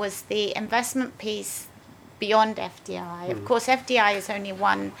about was the investment piece beyond FDI. Of course, FDI is only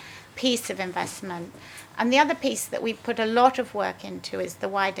one piece of investment. And the other piece that we put a lot of work into is the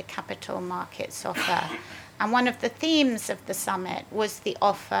wider capital markets offer. And one of the themes of the summit was the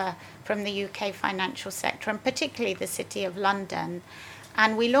offer from the UK financial sector, and particularly the City of London.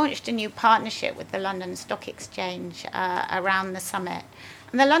 And we launched a new partnership with the London Stock Exchange around the summit.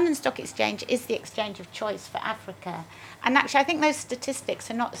 And the London Stock Exchange is the exchange of choice for Africa. And actually, I think those statistics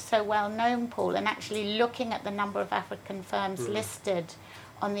are not so well known, Paul, and actually looking at the number of African firms listed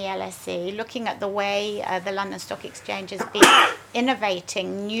on the LSE, looking at the way the London Stock Exchange has been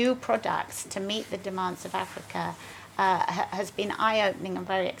innovating new products to meet the demands of Africa has been eye-opening and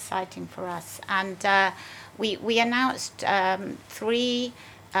very exciting for us. And we announced 3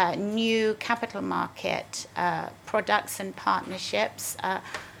 new capital market products and partnerships.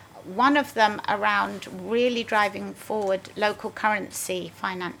 One of them around really driving forward local currency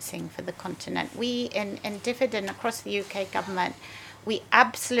financing for the continent. We in DFID and across the UK government, we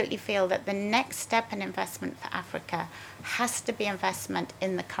absolutely feel that the next step in investment for Africa has to be investment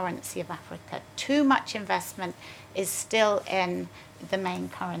in the currency of Africa. Too much investment is still in the main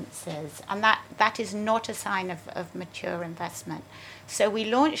currencies, and that is not a sign of mature investment. So we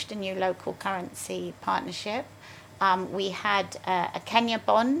launched a new local currency partnership. We had a Kenya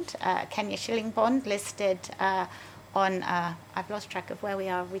bond, a Kenya shilling bond listed on, I've lost track of where we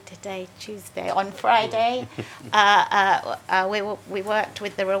are today, Tuesday, on Friday. We worked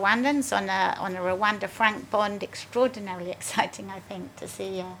with the Rwandans on a Rwanda franc bond. Extraordinarily exciting, I think, to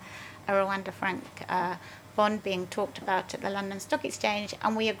see a Rwanda franc bond being talked about at the London Stock Exchange.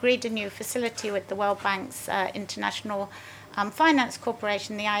 And we agreed a new facility with the World Bank's International Finance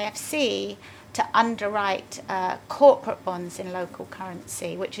Corporation, the IFC, to underwrite corporate bonds in local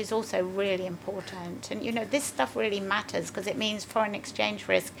currency, which is also really important. And, this stuff really matters because it means foreign exchange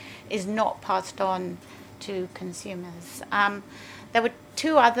risk is not passed on to consumers. There were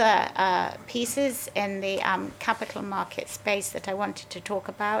 2 other pieces in the capital market space that I wanted to talk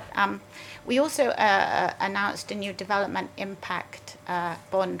about. We also announced a new development impact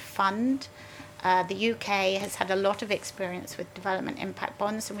bond fund. The UK has had a lot of experience with development impact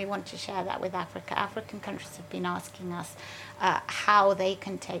bonds, and we want to share that with Africa. African countries have been asking us how they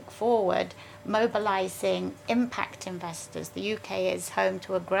can take forward mobilizing impact investors. The UK is home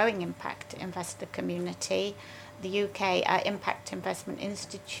to a growing impact investor community. The UK Impact Investment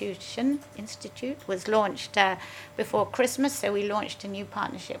Institute was launched before Christmas, so we launched a new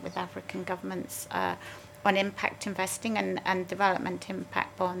partnership with African governments on impact investing and development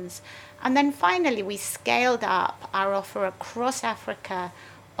impact bonds. And then finally, we scaled up our offer across Africa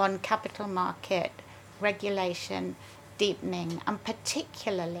on capital market regulation deepening, and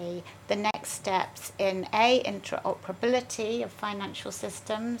particularly the next steps in interoperability of financial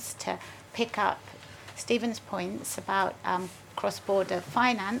systems to pick up Stephen's points about cross-border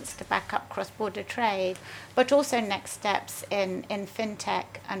finance to back up cross-border trade, but also next steps in fintech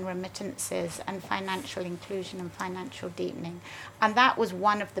and remittances and financial inclusion and financial deepening. And that was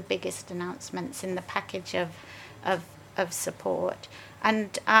one of the biggest announcements in the package of support.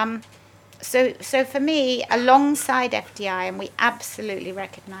 And so for me, alongside FDI, and we absolutely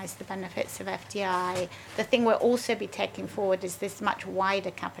recognise the benefits of FDI, the thing we'll also be taking forward is this much wider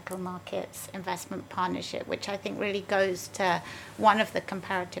capital markets investment partnership, which I think really goes to one of the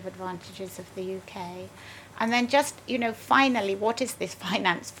comparative advantages of the UK. And then just, finally, what is this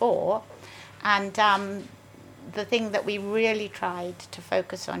finance for? And the thing that we really tried to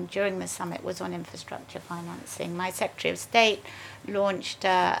focus on during the summit was on infrastructure financing. My Secretary of State launched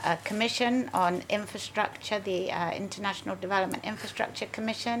a commission on infrastructure, the International Development Infrastructure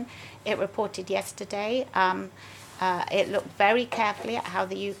Commission. It reported yesterday. It looked very carefully at how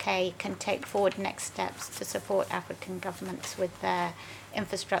the UK can take forward next steps to support African governments with their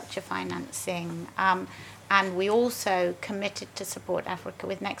infrastructure financing. And we also committed to support Africa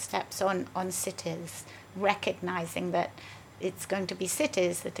with next steps on cities, recognising that it's going to be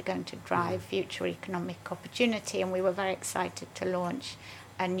cities that are going to drive future economic opportunity. And we were very excited to launch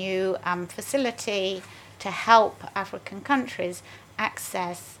a new facility to help African countries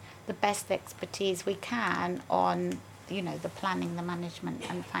access the best expertise we can on, the planning, the management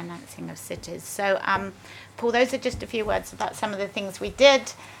and financing of cities. So, Paul, those are just a few words about some of the things we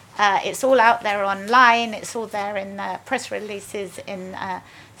did. It's all out there online. It's all there in press releases, in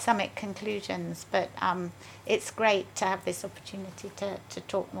summit conclusions. But it's great to have this opportunity to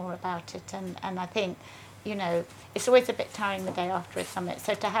talk more about it. And I think, it's always a bit tiring the day after a summit.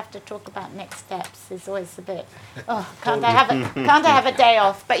 So to have to talk about next steps is always a bit, can't I have a day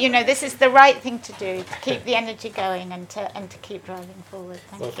off? But, this is the right thing to do, to keep the energy going and to keep driving forward.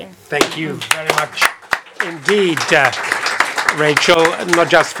 Thank you. Thank you very much indeed, Rachel, not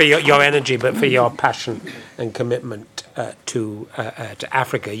just for your energy, but for your passion and commitment to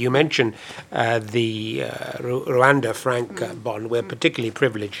Africa. You mentioned the Rwanda franc bond. We're particularly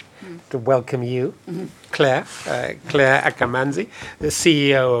privileged to welcome you, Claire Akamanzi, the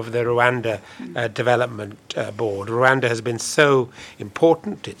CEO of the Rwanda Development Board. Rwanda has been so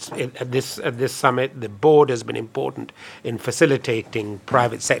important. At this summit, the board has been important in facilitating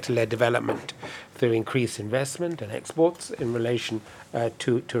private sector-led development through increased investment and exports in relation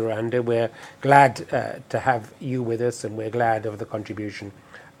to Rwanda. We're glad to have you with us, and we're glad of the contribution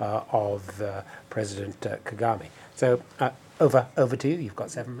of President Kagame. So over to you. You've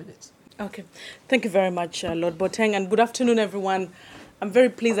got 7 minutes. Okay. Thank you very much, Lord Boateng, and good afternoon, everyone. I'm very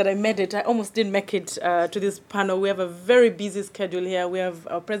pleased that I made it. I almost didn't make it to this panel. We have a very busy schedule here. We have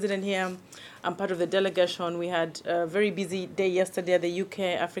our president here. I'm part of the delegation. We had a very busy day yesterday at the UK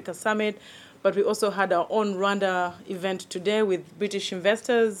Africa Summit. But we also had our own Rwanda event today with British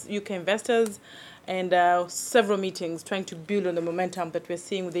investors, UK investors, and several meetings trying to build on the momentum that we're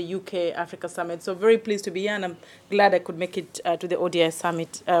seeing with the UK Africa Summit. So very pleased to be here, and I'm glad I could make it to the ODI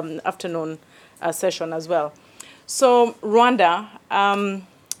Summit afternoon session as well. So Rwanda,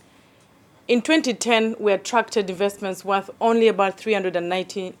 in 2010, we attracted investments worth only about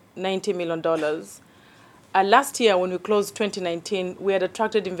 $390 million. Last year, when we closed 2019, we had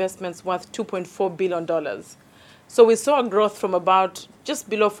attracted investments worth $2.4 billion. So we saw a growth from about just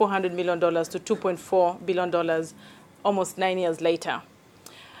below $400 million to $2.4 billion almost 9 years later.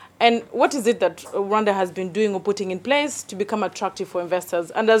 And what is it that Rwanda has been doing or putting in place to become attractive for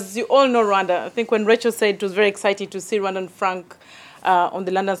investors? And as you all know, Rwanda, I think when Rachel said it was very exciting to see Rwandan franc on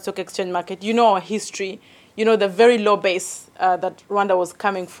the London Stock Exchange market, you know our history, you know the very low base that Rwanda was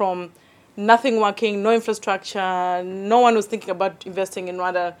coming from. Nothing working, no infrastructure, no one was thinking about investing in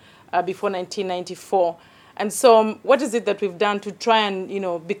Rwanda before 1994. And so what is it that we've done to try and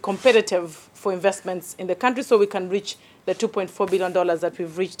be competitive for investments in the country so we can reach the $2.4 billion that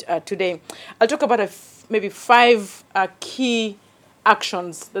we've reached today? I'll talk about maybe 5 key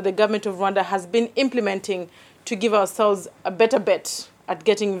actions that the government of Rwanda has been implementing to give ourselves a better bet at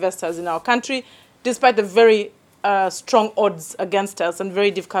getting investors in our country, despite the very strong odds against us and very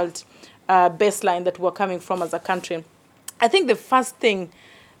difficult baseline that we're coming from as a country. I think the first thing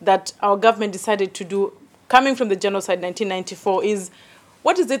that our government decided to do, coming from the genocide in 1994, is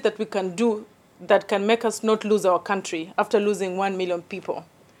what is it that we can do that can make us not lose our country after losing 1 million people?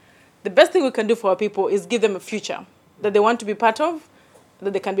 The best thing we can do for our people is give them a future that they want to be part of,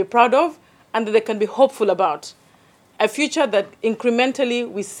 that they can be proud of, and that they can be hopeful about. A future that incrementally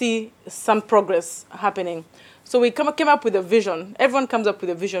we see some progress happening. So we came up with a vision. Everyone comes up with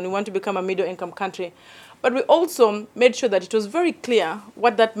a vision. We want to become a middle-income country. But we also made sure that it was very clear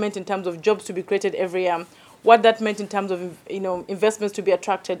what that meant in terms of jobs to be created every year, what that meant in terms of investments to be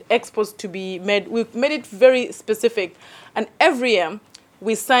attracted, exports to be made. We made it very specific. And every year,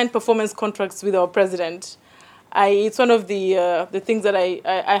 we signed performance contracts with our president. It's one of the things that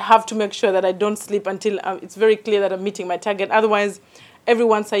I have to make sure that I don't sleep until it's very clear that I'm meeting my target. Otherwise, every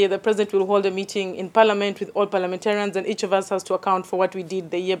once a year, the president will hold a meeting in parliament with all parliamentarians, and each of us has to account for what we did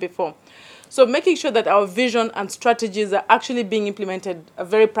the year before. So making sure that our vision and strategies are actually being implemented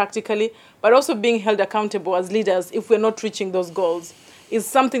very practically, but also being held accountable as leaders if we're not reaching those goals, is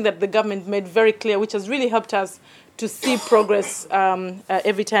something that the government made very clear, which has really helped us to see progress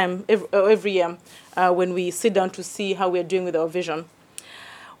every year when we sit down to see how we're doing with our vision.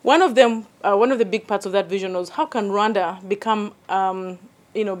 One of the big parts of that vision was how can Rwanda become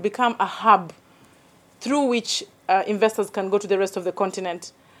a hub through which investors can go to the rest of the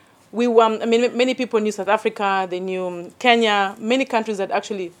continent. Many people knew South Africa, they knew Kenya, many countries that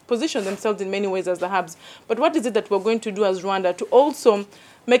actually positioned themselves in many ways as the hubs. But what is it that we're going to do as Rwanda to also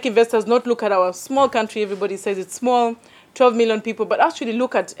make investors not look at our small country, everybody says it's small, 12 million people, but actually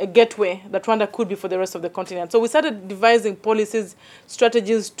look at a gateway that Rwanda could be for the rest of the continent. So we started devising policies,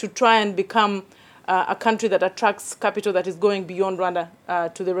 strategies to try and become a country that attracts capital that is going beyond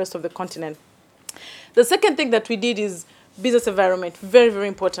Rwanda to the rest of the continent. The second thing that we did is business environment, very, very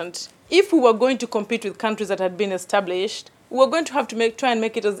important. If we were going to compete with countries that had been established, we were going to have to try and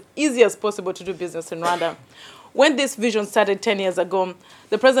make it as easy as possible to do business in Rwanda. When this vision started 10 years ago,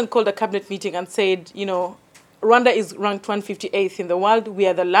 the president called a cabinet meeting and said, Rwanda is ranked 158th in the world. We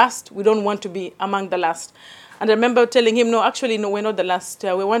are the last. We don't want to be among the last. And I remember telling him, no, we're not the last.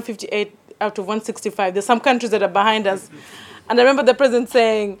 We're 158 out of 165. There's some countries that are behind us. And I remember the president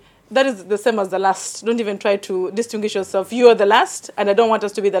saying, that is the same as the last. Don't even try to distinguish yourself. You are the last, and I don't want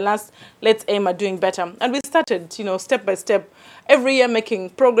us to be the last. Let's aim at doing better. And we started, step by step, every year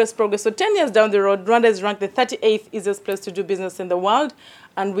making progress. So 10 years down the road, Rwanda is ranked the 38th easiest place to do business in the world,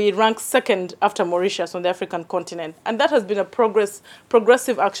 and we rank second after Mauritius on the African continent. And that has been a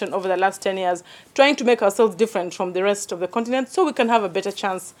progressive action over the last 10 years, trying to make ourselves different from the rest of the continent so we can have a better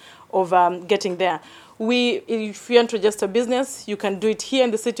chance of getting there. If you want to register business, you can do it here in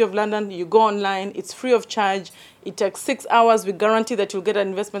the City of London. You go online. It's free of charge. It takes 6 hours. We guarantee that you'll get an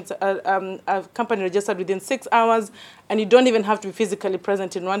investment a company registered within 6 hours, and you don't even have to be physically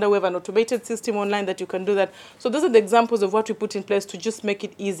present in Rwanda. We have an automated system online that you can do that. So those are the examples of what we put in place to just make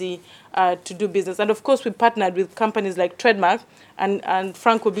it easy to do business. And of course, we partnered with companies like Trademark, and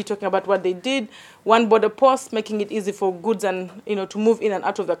Frank will be talking about what they did. One border post, making it easy for goods and to move in and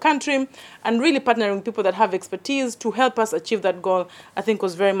out of the country, and really partnering with people that have expertise to help us achieve that goal, I think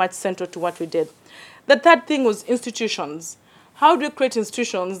was very much central to what we did. The third thing was institutions. How do you create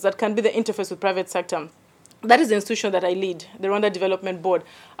institutions that can be the interface with private sector? That is the institution that I lead, the Rwanda Development Board.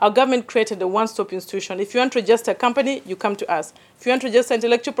 Our government created a one-stop institution. If you want to register a company, you come to us. If you want to register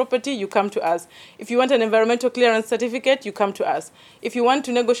intellectual property, you come to us. If you want an environmental clearance certificate, you come to us. If you want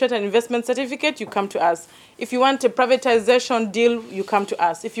to negotiate an investment certificate, you come to us. If you want a privatization deal, you come to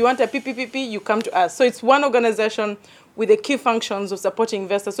us. If you want a PPPP, you come to us. So it's one organization with the key functions of supporting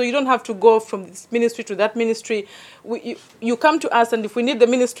investors. So you don't have to go from this ministry to that ministry. You come to us, and if we need the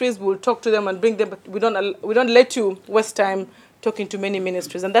ministries, we'll talk to them and bring them, but we don't let you waste time talking to many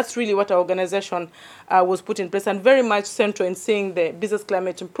ministries. And that's really what our organization was put in place, and very much central in seeing the business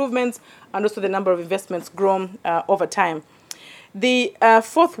climate improvements and also the number of investments grown over time. The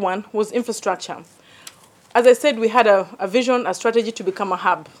fourth one was infrastructure. As I said, we had a vision, a strategy to become a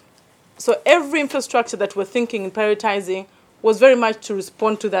hub. So every infrastructure that we're thinking and prioritizing was very much to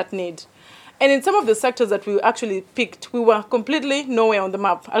respond to that need. And in some of the sectors that we actually picked, we were completely nowhere on the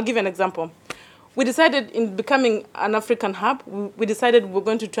map. I'll give you an example. We decided in becoming an African hub, we decided we were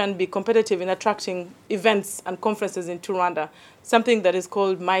going to try and be competitive in attracting events and conferences into Rwanda, something that is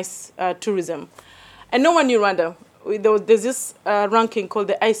called MICE tourism. And no one knew Rwanda. There's this ranking called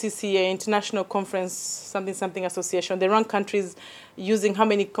the ICCA, International Conference something association. They rank countries using how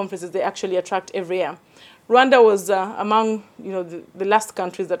many conferences they actually attract every year. Rwanda was among the last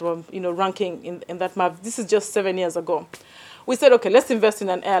countries that were ranking in that map. This is just 7 years ago. We said, okay, let's invest in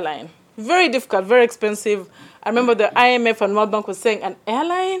an airline. Very difficult, very expensive. I remember the IMF and World Bank was saying, an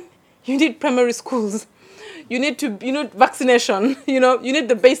airline? You need primary schools. You need vaccination. You need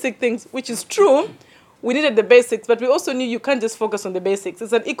the basic things, which is true. We needed the basics, but we also knew you can't just focus on the basics.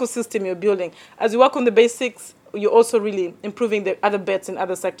 It's an ecosystem you're building. As you work on the basics, you're also really improving the other bets in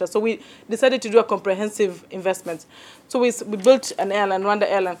other sectors. So we decided to do a comprehensive investment. So we built an airline, Rwanda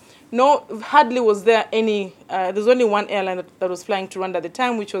Airline. Hardly was there any, there's only one airline that was flying to Rwanda at the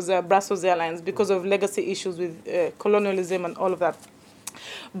time, which was Brussels Airlines, because of legacy issues with colonialism and all of that.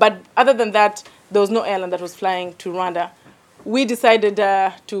 But other than that, there was no airline that was flying to Rwanda. We decided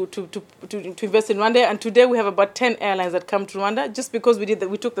to invest in Rwanda, and today we have about 10 airlines that come to Rwanda just because we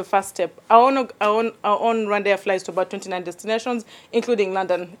took the first step. Our own Rwanda Air flies to about 29 destinations, including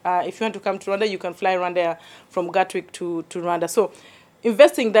London. If you want to come to Rwanda, you can fly Rwanda Air from Gatwick to Rwanda. So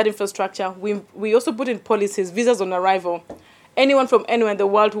investing in that infrastructure, we also put in policies, visas on arrival. Anyone from anywhere in the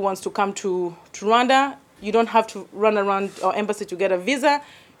world who wants to come to Rwanda, you don't have to run around our embassy to get a visa.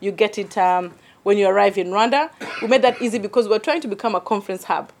 You get it when you arrive in Rwanda. We made that easy because we're trying to become a conference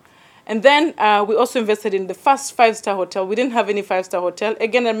hub. And then we also invested in the first 5-star hotel. We didn't have any 5-star hotel.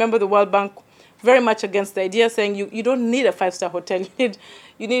 Again, I remember the World Bank very much against the idea, saying you don't need a 5-star hotel.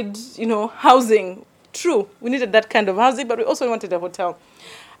 You need housing. True, we needed that kind of housing, but we also wanted a hotel.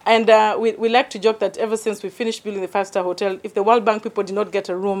 And we like to joke that ever since we finished building the 5-star hotel, if the World Bank people did not get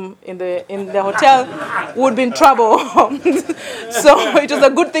a room in the hotel, we would be in trouble. So it was a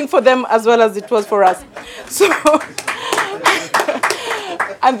good thing for them as well as it was for us. So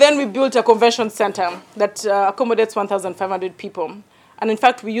And then we built a convention center that accommodates 1,500 people. And in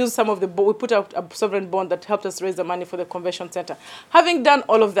fact, we used we put out a sovereign bond that helped us raise the money for the convention center. Having done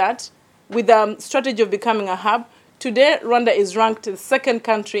all of that, with the strategy of becoming a hub, today Rwanda is ranked the second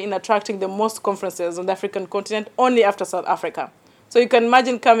country in attracting the most conferences on the African continent, only after South Africa. So you can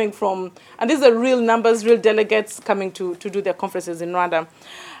imagine coming from, and these are real numbers, real delegates coming to do their conferences in Rwanda.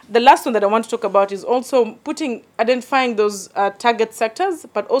 The last one that I want to talk about is also identifying those target sectors,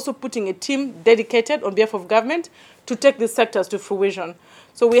 but also putting a team dedicated on behalf of government to take these sectors to fruition.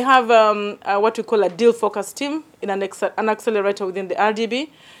 So we have what we call a deal-focused team in an accelerator within the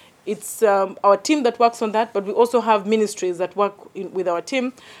RDB. It's our team that works on that, but we also have ministries that work with our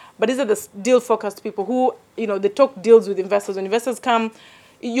team. But these are the deal-focused people who, they talk deals with investors. When investors come,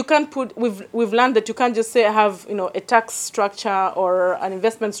 you can't we've learned that you can't just say I have, a tax structure or an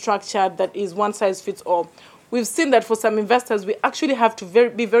investment structure that is one size fits all. We've seen that for some investors, we actually have to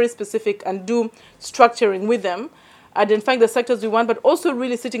be very specific and do structuring with them, identifying the sectors we want, but also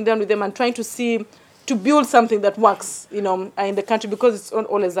really sitting down with them and trying to build something that works, in the country, because it's not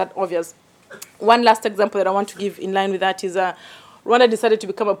always that obvious. One last example that I want to give in line with that is Rwanda decided to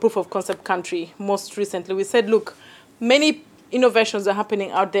become a proof of concept country most recently. We said, look, many innovations are happening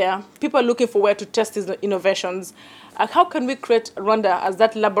out there. People are looking for where to test these innovations. How can we create Rwanda as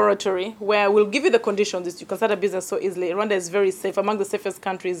that laboratory where we'll give you the conditions? You can start a business so easily. Rwanda is very safe, among the safest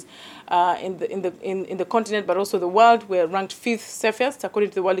countries in the continent, but also the world. We're ranked 5th safest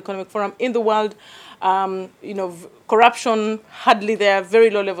according to the World Economic Forum in the world. Corruption hardly there, very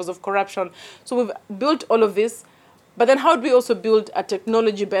low levels of corruption. So we've built all of this. But then how do we also build a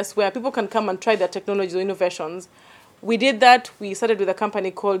technology base where people can come and try their technologies or innovations? We did that. We started with a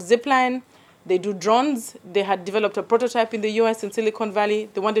company called Zipline. They do drones. They had developed a prototype in the US in Silicon Valley.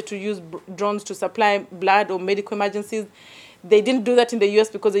 They wanted to use drones to supply blood or medical emergencies. They didn't do that in the US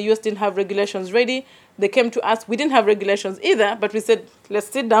because the US didn't have regulations ready. They came to us. We didn't have regulations either, but we said, let's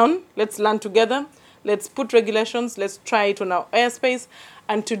sit down. Let's learn together. Let's put regulations. Let's try it on our airspace.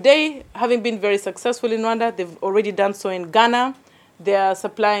 And today, having been very successful in Rwanda, they've already done so in Ghana. They are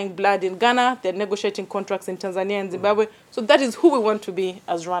supplying blood in Ghana. They're negotiating contracts in Tanzania and Zimbabwe. So that is who we want to be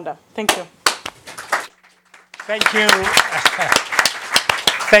as Rwanda. Thank you. Thank you.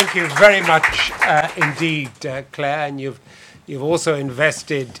 Thank you very much indeed, Claire. And you've also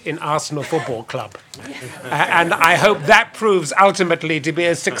invested in Arsenal Football Club. And I hope that proves ultimately to be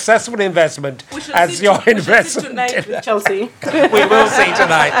a successful investment as your investment. Tonight with Chelsea. We will see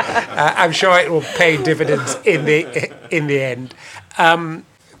tonight. I'm sure it will pay dividends in the end.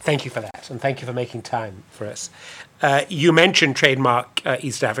 Thank you for that, and thank you for making time for us. You mentioned Trademark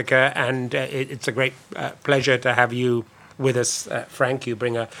East Africa, and it's a great pleasure to have you with us, Frank. You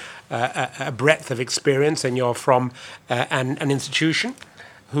bring a breadth of experience, and you're from an institution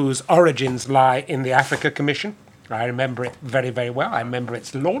whose origins lie in the Africa Commission. I remember it very, very well. I remember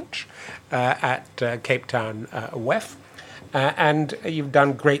its launch at Cape Town WEF. And you've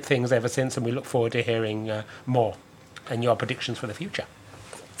done great things ever since, and we look forward to hearing more and your predictions for the future.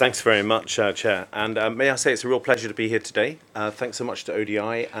 Thanks very much, Chair. And may I say it's a real pleasure to be here today. Thanks so much to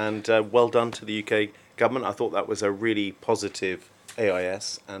ODI, and well done to the UK government. I thought that was a really positive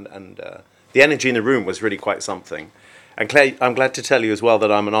AIS, and the energy in the room was really quite something. And Claire, I'm glad to tell you as well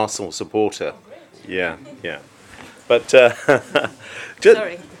that I'm an Arsenal supporter. Oh, great. Yeah. But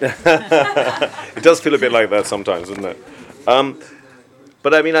sorry. It does feel a bit like that sometimes, doesn't it?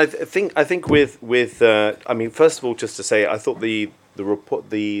 But I mean, I think with I mean, first of all, just to say, I thought the report,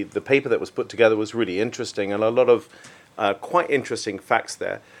 the paper that was put together was really interesting, and a lot of quite interesting facts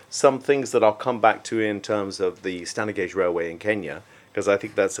there. Some things that I'll come back to in terms of the standard gauge railway in Kenya, because I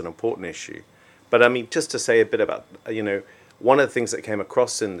think that's an important issue. But I mean, just to say a bit about, one of the things that came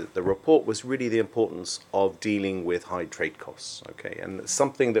across in the report was really the importance of dealing with high trade costs. Okay, and it's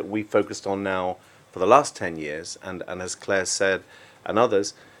something that we focused on now for the last 10 years, and as Claire said, and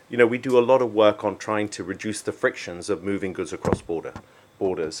others, we do a lot of work on trying to reduce the frictions of moving goods across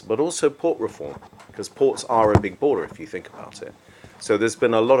borders, but also port reform, because ports are a big border if you think about it. So there's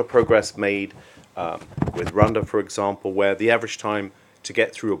been a lot of progress made with Rwanda, for example, where the average time to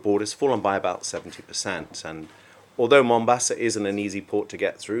get through a border has fallen by about 70%. And although Mombasa isn't an easy port to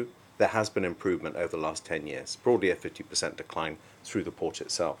get through, there has been improvement over the last 10 years, probably a 50% decline through the port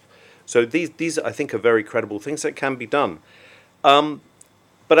itself. So these I think, are very credible things that can be done.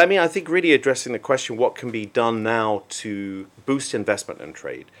 But I mean, I think really addressing the question, what can be done now to boost investment and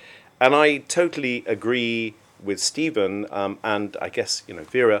trade? And I totally agree with Stephen and I guess,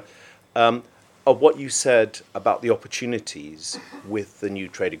 Vera, of what you said about the opportunities with the new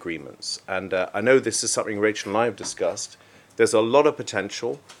trade agreements. And I know this is something Rachel and I have discussed. there's a lot of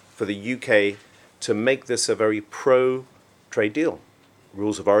potential for the UK to make this a very pro-trade deal.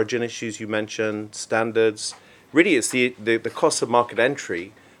 Rules of origin issues you mentioned, standards. Really, it's the cost of market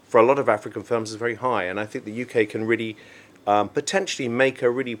entry for a lot of African firms is very high, and I think the UK can really potentially make a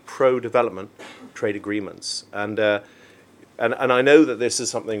really pro-development trade agreements. And I know that this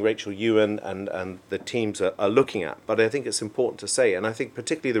is something, Rachel, you and the teams are looking at, but I think it's important to say, and I think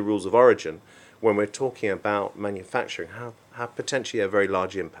particularly the rules of origin, when we're talking about manufacturing, have potentially a very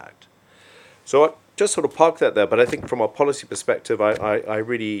large impact. So I just sort of park that there, but I think from a policy perspective, I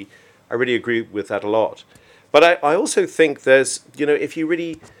really agree with that a lot. But I also think there's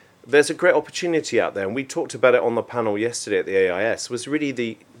a great opportunity out there, and we talked about it on the panel yesterday at the AIS, was really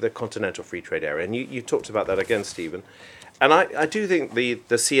the continental free trade area, and you talked about that again, Stephen. And I do think the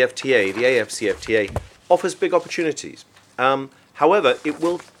CFTA, the AFCFTA, offers big opportunities. However, it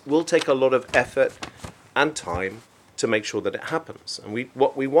will take a lot of effort and time to make sure that it happens. And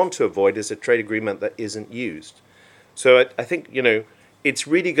what we want to avoid is a trade agreement that isn't used. So I think, it's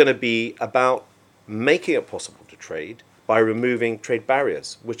really going to be about making it possible to trade by removing trade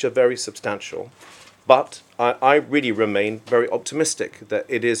barriers, which are very substantial. But I really remain very optimistic that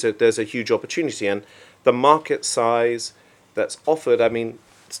there's a huge opportunity. And the market size that's offered, I mean,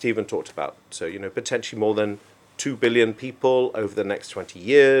 Stephen talked about, so, potentially more than 2 billion people over the next 20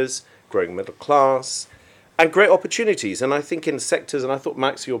 years, growing middle class, and great opportunities. And I think in sectors, and I thought,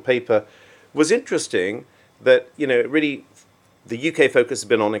 Max, your paper was interesting, that, really the UK focus has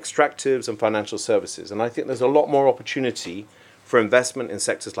been on extractives and financial services. And I think there's a lot more opportunity for investment in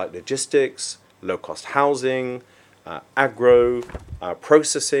sectors like logistics, low-cost housing, agro,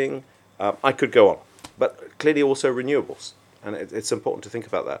 processing. I could go on, but clearly also renewables. And it's important to think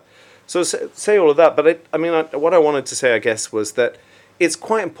about that. So say all of that, but what I wanted to say, I guess, was that it's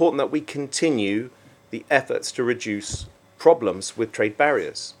quite important that we continue the efforts to reduce problems with trade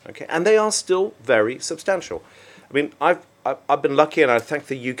barriers. Okay, and they are still very substantial. I mean, I've been lucky, and I thank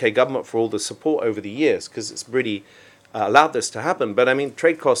the UK government for all the support over the years, because it's really allowed this to happen. But I mean,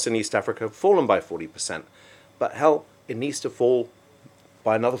 trade costs in East Africa have fallen by 40%. But hell, it needs to fall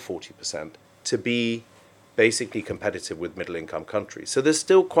by another 40% to be basically competitive with middle-income countries. So there's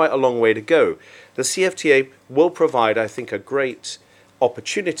still quite a long way to go. The CFTA will provide, I think, a great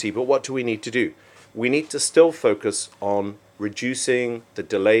opportunity, but what do we need to do? We need to still focus on reducing the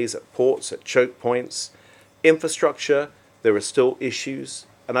delays at ports, at choke points. Infrastructure, there are still issues,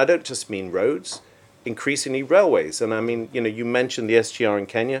 and I don't just mean roads, increasingly railways. And I mean, you mentioned the SGR in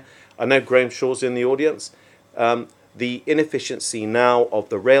Kenya. I know Graham Shaw's in the audience. The inefficiency now of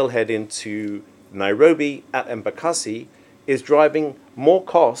the railhead into Nairobi at Embakasi is driving more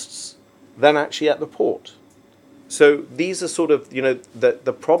costs than actually at the port. So these are sort of,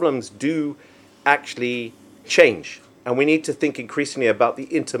 the problems do actually change. And we need to think increasingly about the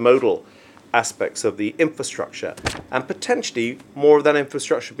intermodal aspects of the infrastructure, and potentially more of that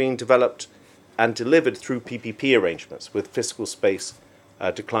infrastructure being developed and delivered through PPP arrangements with fiscal space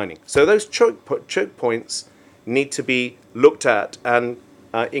declining. So those choke points need to be looked at, and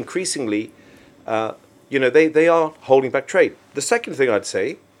increasingly, they are holding back trade. The second thing I'd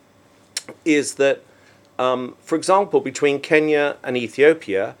say is that, for example, between Kenya and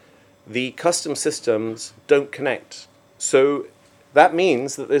Ethiopia, the custom systems don't connect. So that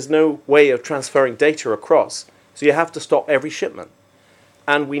means that there's no way of transferring data across. So you have to stop every shipment.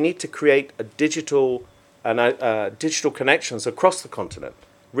 And we need to create a digital connections across the continent,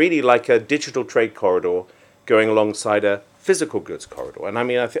 really like a digital trade corridor going alongside a physical goods corridor. And I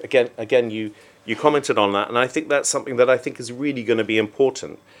mean, again, you commented on that, and I think that's something that I think is really going to be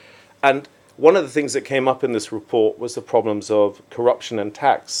important. And one of the things that came up in this report was the problems of corruption and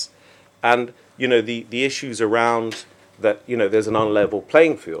tax, and the issues around that, there's an unlevel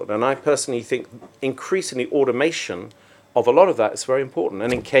playing field. And I personally think increasingly automation of a lot of that is very important.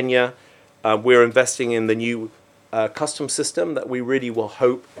 And in Kenya, we're investing in the new customs system that we really will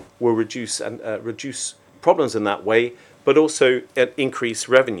hope will reduce problems in that way, but also increase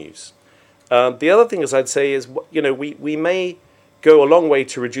revenues. The other thing, as I'd say, is we may go a long way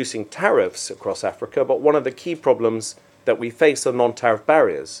to reducing tariffs across Africa, but one of the key problems that we face are non-tariff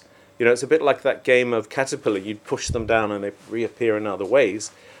barriers. It's a bit like that game of Caterpillar. You push them down and they reappear in other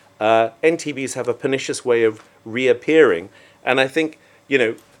ways. NTBs have a pernicious way of reappearing. And I think,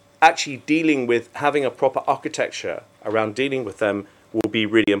 actually dealing with having a proper architecture around dealing with them will be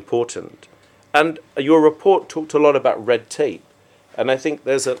really important. And your report talked a lot about red tape. And I think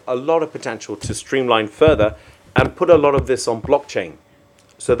there's a lot of potential to streamline further and put a lot of this on blockchain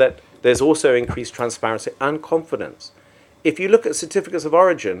so that there's also increased transparency and confidence. If you look at certificates of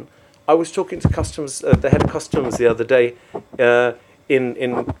origin, I was talking to the head of customs the other day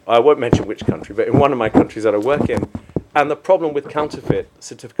in I won't mention which country, but in one of my countries that I work in, and the problem with counterfeit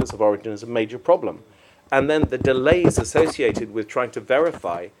certificates of origin is a major problem. And then the delays associated with trying to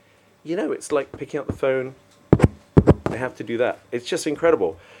verify, it's like picking up the phone. They have to do that. It's just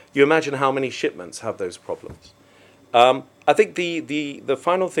incredible. You imagine how many shipments have those problems. I think the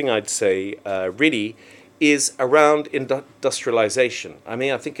final thing I'd say really is around industrialization. I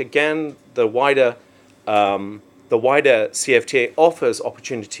mean, I think again the wider CFTA offers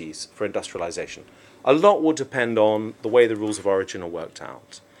opportunities for industrialization. A lot will depend on the way the rules of origin are worked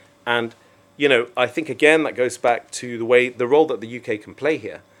out, and I think again that goes back to the role that the UK can play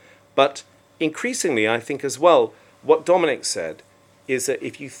here. But increasingly, I think as well, what Dominic said is that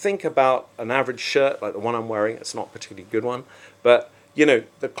if you think about an average shirt like the one I'm wearing, it's not a particularly good one, but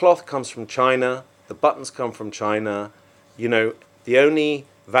the cloth comes from China, the buttons come from China, the only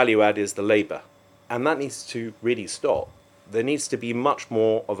value add is the labor, and that needs to really stop. There needs to be much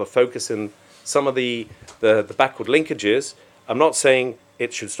more of a focus in some of the backward linkages. I'm not saying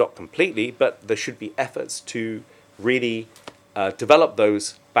it should stop completely, but there should be efforts to really develop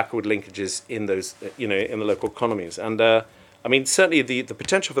those backward linkages in those, in the local economies. And I mean, certainly the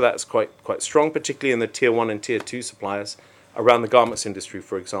potential for that is quite strong, particularly in the tier 1 and tier 2 suppliers around the garments industry,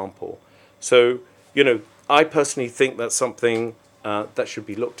 for example. So, I personally think that's something that should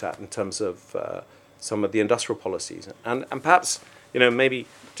be looked at in terms of some of the industrial policies. And perhaps, maybe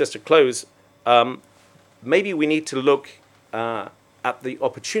just to close, maybe we need to look at the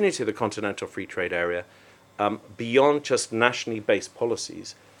opportunity of the Continental Free Trade Area beyond just nationally based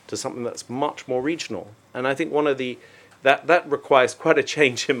policies to something that's much more regional. And I think one of that requires quite a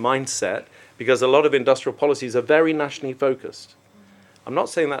change in mindset, because a lot of industrial policies are very nationally focused. I'm not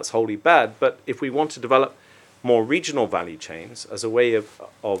saying that's wholly bad, but if we want to develop more regional value chains as a way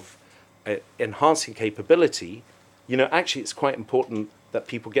of enhancing capability, actually it's quite important that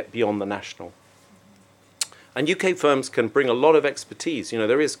people get beyond the national. And UK firms can bring a lot of expertise.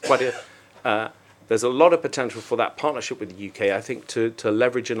 There is there's a lot of potential for that partnership with the UK, I think, to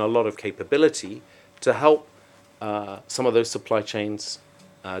leverage in a lot of capability to help some of those supply chains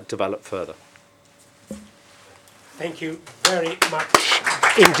develop further. Thank you very much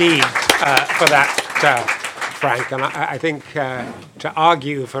indeed for that, Frank. And I think to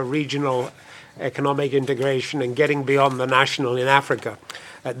argue for regional economic integration and getting beyond the national in Africa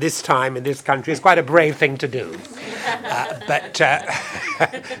at this time in this country is quite a brave thing to do. But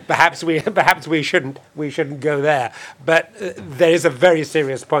perhaps we shouldn't go there. But there is a very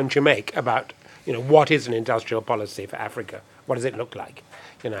serious point you make about what is an industrial policy for Africa? What does it look like?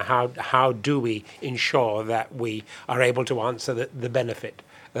 How do we ensure that we are able to answer the benefit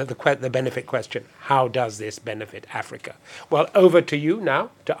question? How does this benefit Africa? Well, over to you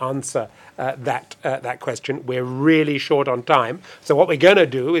now to answer that question. We're really short on time, so what we're going to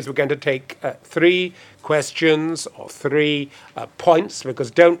do is we're going to take 3 questions or 3 points,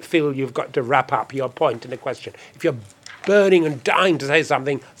 because don't feel you've got to wrap up your point in a question. If you're burning and dying to say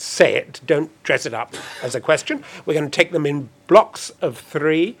something, say it. Don't dress it up as a question. We're going to take them in blocks of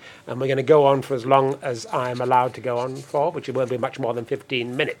 3, and we're going to go on for as long as I'm allowed to go on for, which will be much more than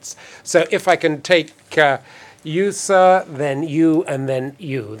 15 minutes. So if I can take you, sir, then you, and then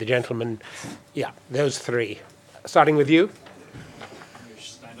you, the gentleman. Yeah, those 3. Starting with you.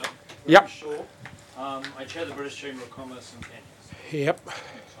 Stand up. Yep. Sure. I chair the British Chamber of Commerce in Kenya. Yep. Sorry.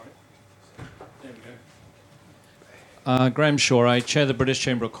 There we go. Graham Shaw, I chair the British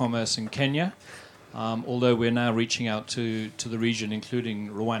Chamber of Commerce in Kenya, although we're now reaching out to the region, including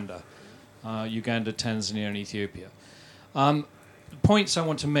Rwanda, Uganda, Tanzania, and Ethiopia. Points I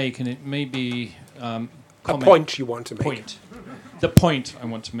want to make, and it may be... a point you want to make. The point I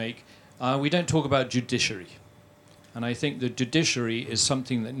want to make, we don't talk about judiciary. And I think the judiciary is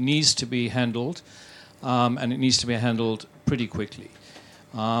something that needs to be handled, and it needs to be handled pretty quickly.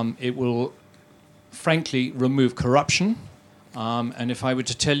 It will... frankly, remove corruption. And if I were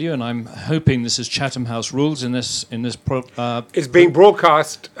to tell you, and I'm hoping this is Chatham House rules in this it's being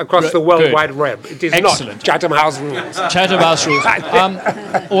broadcast across the World Wide Web. It is excellent. Not Chatham House rules. Chatham House rules.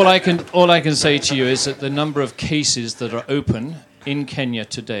 All I can say to you is that the number of cases that are open in Kenya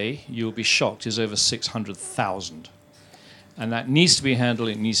today, you'll be shocked, is over 600,000. And that needs to be handled.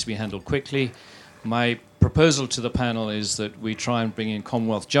 It needs to be handled quickly. My proposal to the panel is that we try and bring in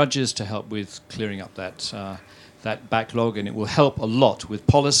Commonwealth judges to help with clearing up that backlog, and it will help a lot with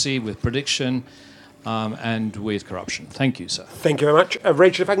policy, with prediction, and with corruption. Thank you, sir. Thank you very much.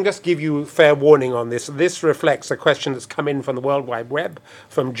 Rachel, if I can just give you fair warning on this. This reflects a question that's come in from the World Wide Web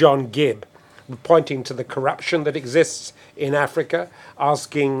from John Gibb. pointing to the corruption that exists in Africa,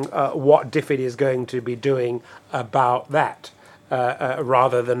 asking what DFID is going to be doing about that.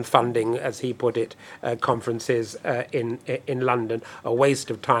 Rather than funding, as he put it, conferences in London, a waste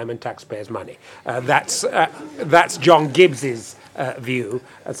of time and taxpayers' money. That's John Gibbs's view.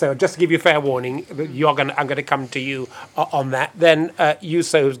 So just to give you fair warning, I'm going to come to you on that. Then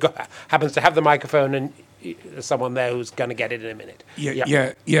Yuso happens to have the microphone, and there's someone there who's going to get it in a minute.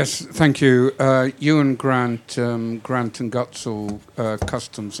 Yes, thank you. Ewan Grant, Grant and Gutzel,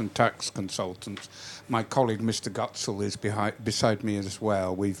 Customs and Tax Consultants. My colleague, Mr. Gutzel, is beside me as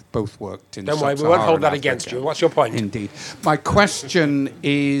well. We've both worked in Don't worry, we won't hold that against you. What's your point? Indeed. My question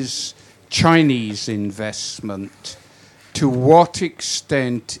is Chinese investment. To what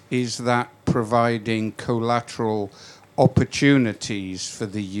extent is that providing collateral opportunities for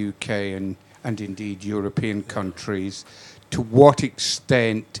the UK and indeed European countries? To what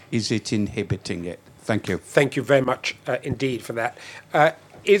extent is it inhibiting it? Thank you. Thank you very much indeed for that.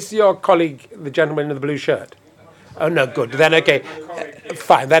 Is your colleague the gentleman in the blue shirt? Oh, no, good. Then, okay,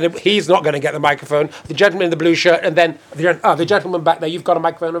 fine. Then he's not going to get the microphone. The gentleman in the blue shirt, and then the gentleman back there. You've got a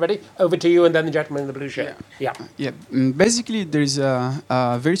microphone already? Over to you, and then the gentleman in the blue shirt. Yeah. Basically, there is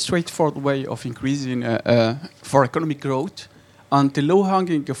a very straightforward way of increasing for economic growth, and the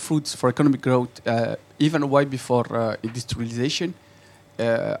low-hanging fruits for economic growth, even way before industrialization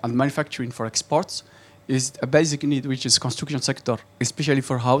and manufacturing for exports, is a basic need, which is construction sector, especially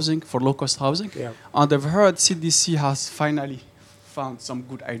for housing, for low-cost housing. Yeah. And I've heard CDC has finally found some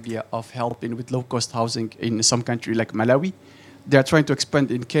good idea of helping with low-cost housing in some country like Malawi. They are trying to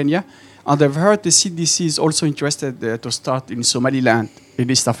expand in Kenya. And I've heard the CDC is also interested to start in Somaliland, in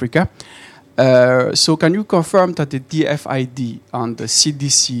East Africa. So can you confirm that the DFID and the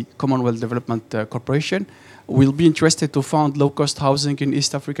CDC, Commonwealth Development Corporation, will be interested to fund low-cost housing in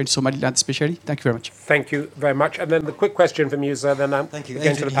East Africa and Somaliland especially? Thank you very much. Thank you very much. And then the quick question from you, sir, then Thank you.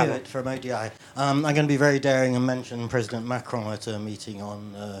 again to the panel. Hewitt from ODI. I'm going to be very daring and mention President Macron at a meeting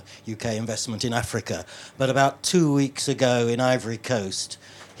on UK investment in Africa. But about 2 weeks ago in Ivory Coast,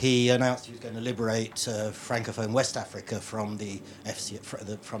 he announced he was going to liberate Francophone West Africa from the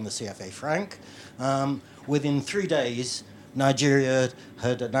CFA franc. Within 3 days, Nigeria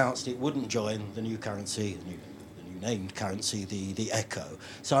had announced it wouldn't join the new currency, the new named currency, the ECHO.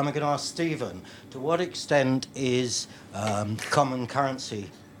 So I'm going to ask Stephen, to what extent is common currency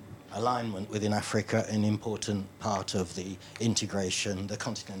alignment within Africa an important part of the integration, the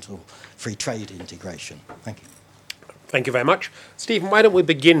continental free trade integration? Thank you. Thank you very much. Stephen, why don't we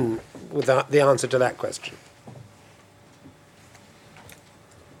begin with the answer to that question?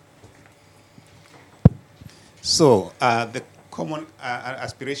 So the common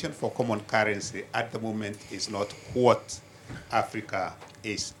aspiration for common currency at the moment is not what Africa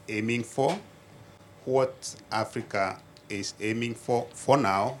is aiming for. What Africa is aiming for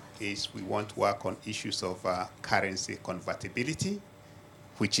now is we want to work on issues of currency convertibility,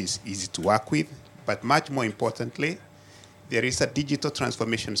 which is easy to work with. But much more importantly, there is a digital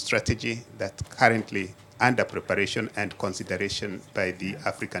transformation strategy that's currently under preparation and consideration by the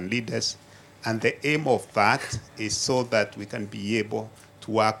African leaders. And the aim of that is so that we can be able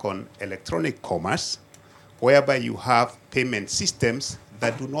to work on electronic commerce, whereby you have payment systems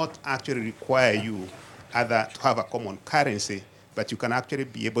that do not actually require you either to have a common currency, but you can actually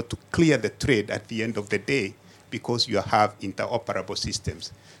be able to clear the trade at the end of the day because you have interoperable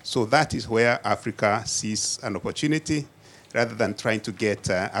systems. So that is where Africa sees an opportunity rather than trying to get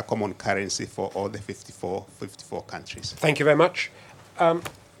a common currency for all the 54 countries. Thank you very much.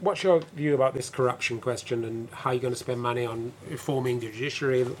 What's your view about this corruption question and how you're going to spend money on reforming the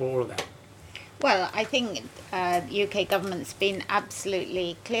judiciary and all of that? Well, I think the UK government's been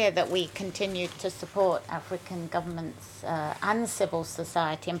absolutely clear that we continue to support African governments and civil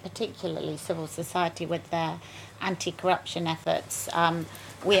society, and particularly civil society with their anti-corruption efforts.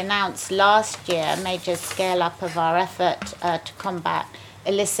 We announced last year a major scale-up of our effort to combat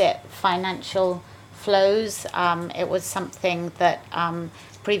illicit financial flows. It was something that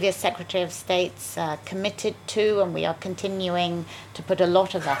previous Secretary of State's committed to, and we are continuing to put a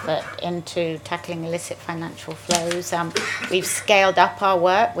lot of effort into tackling illicit financial flows. We've scaled up our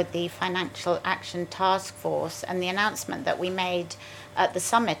work with the Financial Action Task Force, and the announcement that we made at the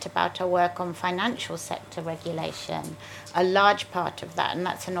summit about our work on financial sector regulation, a large part of that, and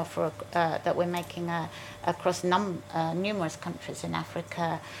that's an offer that we're making across numerous countries in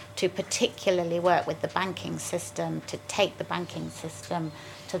Africa to particularly work with the banking system, to take the banking system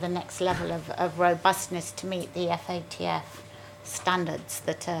to the next level of robustness to meet the FATF standards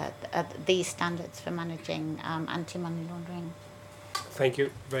that are these standards for managing anti-money laundering. Thank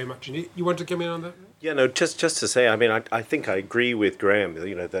you very much. You want to come in on that? Yeah, no, just to say, I mean, I think I agree with Graham,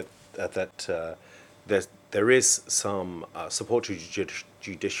 you know, that there is some support to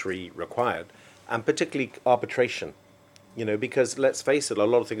judiciary required, and particularly arbitration, you know, because let's face it, a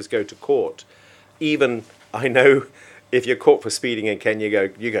lot of things go to court. Even, I know, if you're caught for speeding in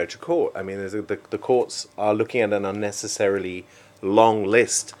Kenya, you go to court. I mean, the courts are looking at an unnecessarily long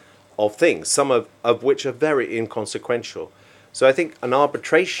list of things, some of which are very inconsequential. So I think an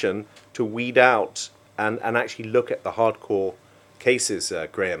arbitration to weed out and actually look at the hardcore cases,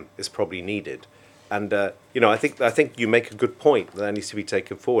 Graham, is probably needed. And you know, I think you make a good point that needs to be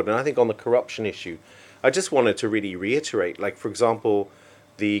taken forward. And I think on the corruption issue, I just wanted to really reiterate, like, for example,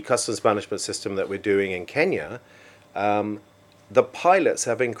 the customs management system that we're doing in Kenya, the pilots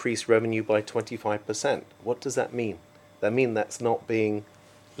have increased revenue by 25%. What does that mean? That means that's not being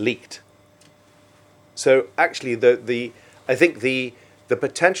leaked. So actually, I think the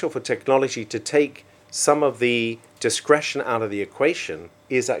potential for technology to take some of the discretion out of the equation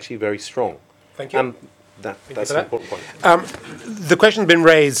is actually very strong. Thank you. That's an important point. The question's been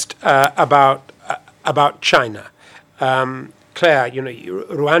raised about China. Claire, you know,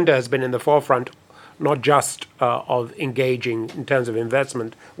 Rwanda has been in the forefront, not just of engaging in terms of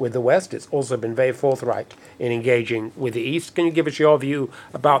investment with the West, it's also been very forthright in engaging with the East. Can you give us your view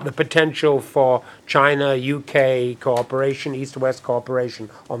about the potential for China-UK cooperation, East-West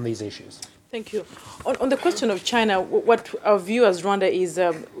cooperation on these issues? Thank you. On the question of China, what our view as Rwanda is,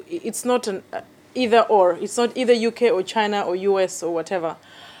 it's not an either or. It's not either UK or China or US or whatever.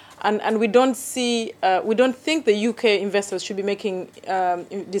 And we don't think the UK investors should be making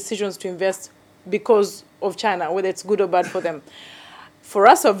decisions to invest because of China, whether it's good or bad for them. For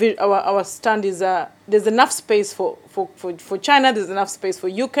us, our stand is there's enough space for China, there's enough space for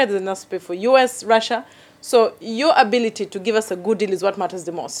UK, there's enough space for US, Russia. So your ability to give us a good deal is what matters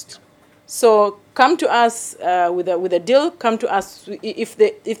the most. So come to us with a deal. Come to us if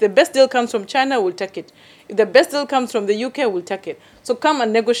the best deal comes from China, we'll take it. If the best deal comes from the UK, we'll take it. So come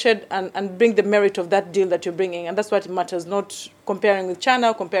and negotiate and bring the merit of that deal that you're bringing, and that's what matters. Not comparing with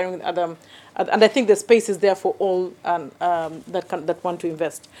China, comparing with other. And I think the space is there for all that want to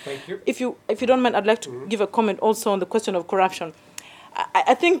invest. Thank you. If you don't mind, I'd like to give a comment also on the question of corruption.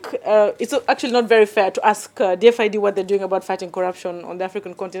 I think it's actually not very fair to ask DFID what they're doing about fighting corruption on the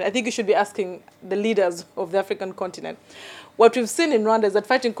African continent. I think you should be asking the leaders of the African continent. What we've seen in Rwanda is that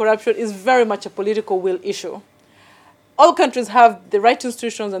fighting corruption is very much a political will issue. All countries have the right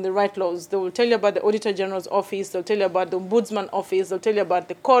institutions and the right laws. They will tell you about the Auditor General's office, they'll tell you about the Ombudsman office, they'll tell you about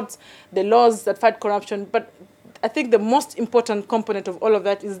the courts, the laws that fight corruption. But I think the most important component of all of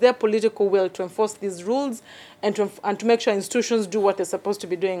that is their political will to enforce these rules and to make sure institutions do what they're supposed to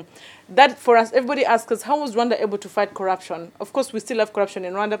be doing. That, for us, everybody asks us, how was Rwanda able to fight corruption? Of course, we still have corruption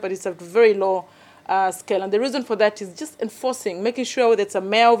in Rwanda, but it's at a very low scale. And the reason for that is just enforcing, making sure whether it's a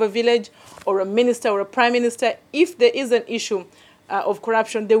mayor of a village or a minister or a prime minister, if there is an issue of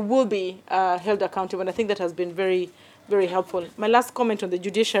corruption, they will be held accountable. And I think that has been very, very helpful. My last comment on the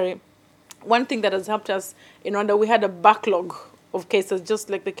judiciary. One thing that has helped us in Rwanda, we had a backlog of cases, just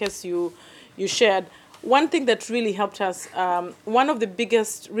like the case you shared. One thing that really helped us, one of the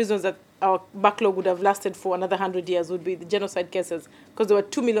biggest reasons that our backlog would have lasted for another 100 years would be the genocide cases, because there were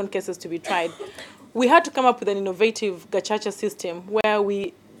 2 million cases to be tried. We had to come up with an innovative Gacaca system where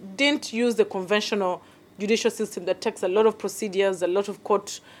we didn't use the conventional judicial system that takes a lot of procedures, a lot of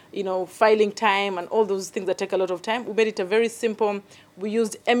court, filing time, and all those things that take a lot of time. We made it a very simple. We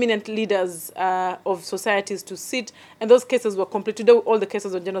used eminent leaders of societies to sit, and those cases were completed. Today, all the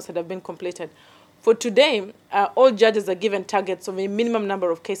cases of genocide have been completed. For today, all judges are given targets of a minimum number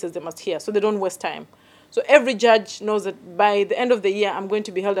of cases they must hear, so they don't waste time. So every judge knows that by the end of the year, I'm going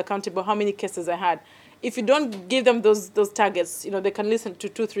to be held accountable how many cases I had. If you don't give them those targets, they can listen to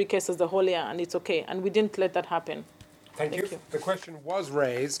 2-3 cases the whole year, and it's okay. And we didn't let that happen. Thank you. The question was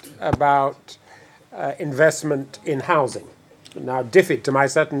raised about investment in housing. Now, DFID, to my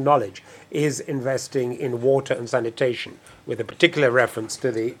certain knowledge, is investing in water and sanitation, with a particular reference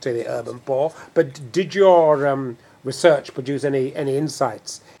to the urban poor. But did your research produce any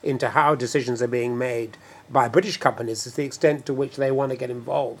insights into how decisions are being made by British companies, to the extent to which they want to get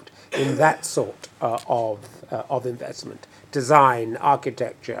involved in that sort of investment, design,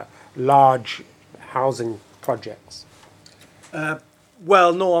 architecture, large housing projects?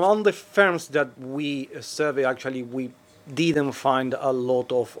 Well, no, among the firms that we survey, actually, we didn't find a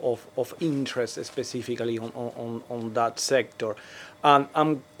lot of interest specifically on that sector.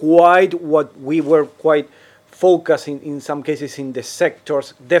 And we were quite focus in some cases in the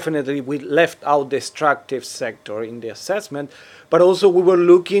sectors. Definitely we left out the extractive sector in the assessment, but also we were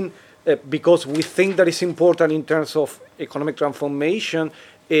looking, because we think that is important in terms of economic transformation,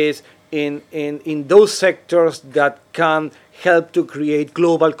 is in those sectors that can help to create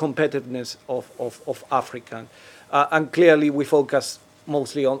global competitiveness of Africa. And clearly we focus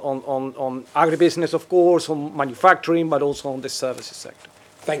mostly on agribusiness, of course, on manufacturing, but also on the services sector.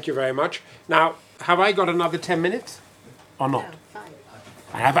 Thank you very much. Now, have I got another 10 minutes or not? No,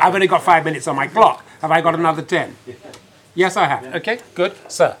 5. I've only got 5 minutes on my clock. Have I got another 10? Yes, I have. Okay, good.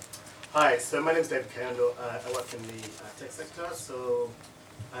 Sir. Hi, so my name is David Kayando. I work in the tech sector. So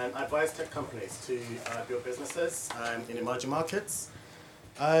I advise tech companies to build businesses in emerging markets.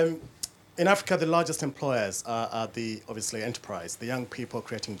 In Africa, the largest employers are the, obviously, enterprise, the young people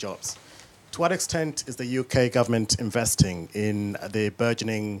creating jobs. To what extent is the UK government investing in the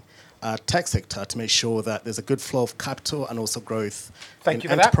burgeoning tech sector to make sure that there's a good flow of capital and also growth in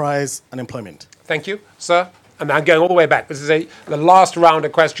enterprise and employment? Thank you, sir. And I'm going all the way back. This is the last round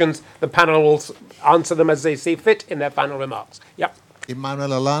of questions. The panel will answer them as they see fit in their final remarks. Yep. Emmanuel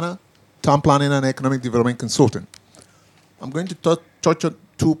Alana, Town Planning and Economic Development Consultant. I'm going to touch on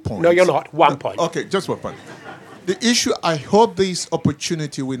 2 points. No, you're not. 1 point. Okay, just 1 point. The issue, I hope this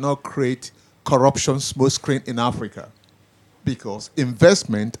opportunity will not create corruption smoke screen in Africa, because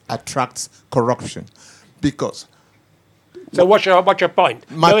investment attracts corruption. Because so what's your point?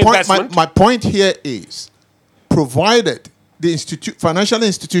 My point here is, provided the financial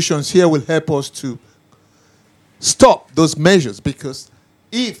institutions here will help us to stop those measures, because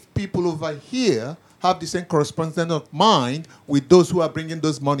if people over here have the same correspondence of mind with those who are bringing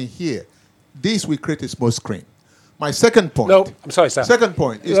those money here, this will create a smoke screen. My second point. No, I'm sorry, sir. Second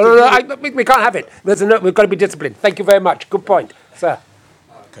point is we can't have it. We've got to be disciplined. Thank you very much. Good point, sir.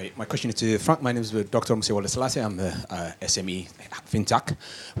 Okay, my question is to Frank. My name is Dr. Msewole Selassie. I'm the SME FinTech.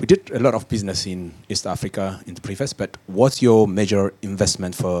 We did a lot of business in East Africa in the previous, but what's your major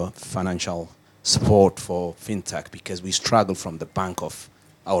investment for financial support for FinTech? Because we struggle from the bank of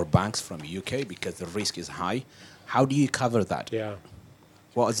our banks from the UK because the risk is high. How do you cover that? Yeah.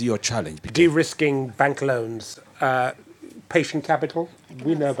 What is your challenge? De-risking bank loans, patient capital.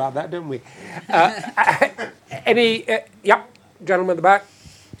 We know about that, don't we? Gentleman at the back.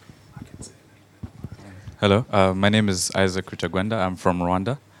 Hello, my name is Isaac Rutagwenda. I'm from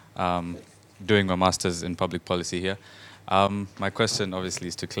Rwanda, doing my master's in public policy here. My question, obviously,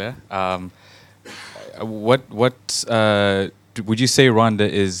 is to Claire. Would you say Rwanda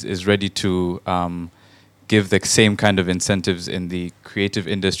is ready to give the same kind of incentives in the creative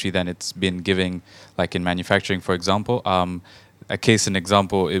industry than it's been giving, like in manufacturing, for example? A case in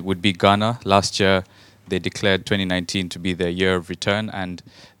example, it would be Ghana. Last year, they declared 2019 to be their year of return, and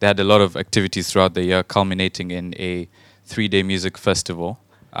they had a lot of activities throughout the year, culminating in a 3-day music festival.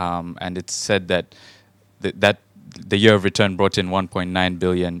 And it's said that the year of return brought in $1.9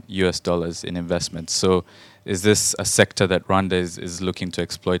 billion in investments. So is this a sector that Rwanda is looking to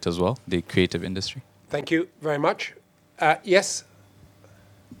exploit as well, the creative industry? Thank you very much. Yes?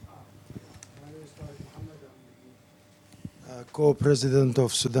 Co-president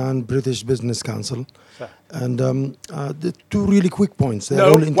of Sudan British Business Council. Sir. And the 2 really quick points. They're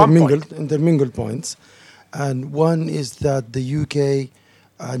all intermingled points. And one is that the UK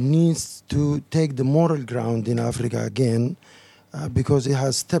needs to take the moral ground in Africa again, because it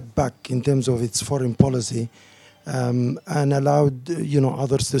has stepped back in terms of its foreign policy and allowed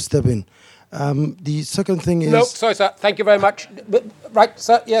others to step in. The second thing is... No, sorry, sir. Thank you very much. Right,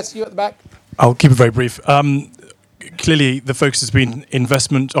 sir. Yes, you at the back. I'll keep it very brief. Clearly, the focus has been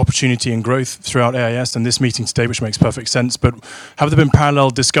investment, opportunity and growth throughout AIS and this meeting today, which makes perfect sense. But have there been parallel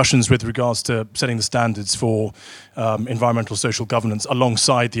discussions with regards to setting the standards for environmental social governance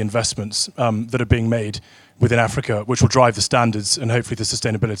alongside the investments that are being made within Africa, which will drive the standards and hopefully the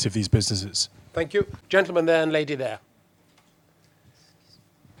sustainability of these businesses? Thank you. Gentleman there and lady there.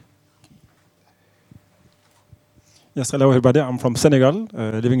 Yes, hello everybody. I'm from Senegal,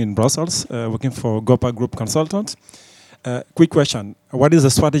 living in Brussels, working for Gopa Group Consultants. Quick question. What is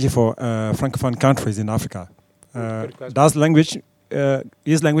the strategy for Francophone countries in Africa?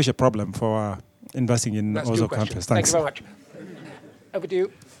 Is language a problem for investing in other countries? Thanks. Thank you very much. Over to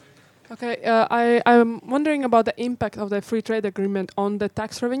you. Okay, I'm wondering about the impact of the free trade agreement on the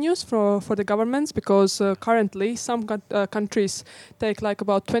tax revenues for the governments, because currently some countries take like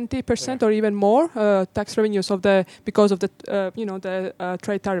about 20% or even more tax revenues because of the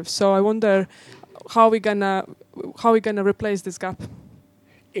trade tariffs. So I wonder how we gonna replace this gap.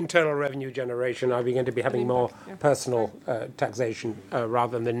 internal revenue generation? Are we going to be having more personal taxation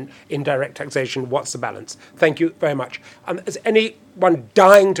rather than indirect taxation? What's the balance? Thank you very much. Is anyone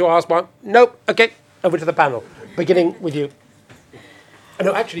dying to ask one? No? Okay, over to the panel. Beginning with you.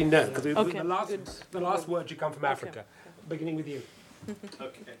 No, actually, no, because the last word should come from Africa. Beginning with you.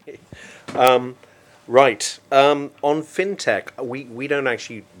 Okay. Right. On fintech, we don't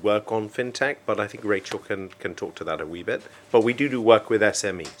actually work on fintech, but I think Rachel can talk to that a wee bit. But we do work with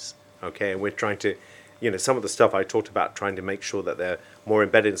SMEs, okay? And we're trying to, some of the stuff I talked about, trying to make sure that they're more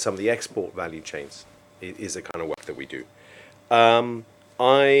embedded in some of the export value chains is the kind of work that we do.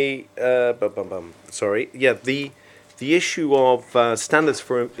 Sorry. Yeah, the issue of standards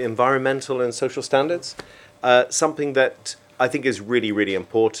for environmental and social standards, something that I think is really, really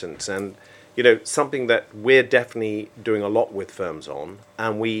important. And something that we're definitely doing a lot with firms on,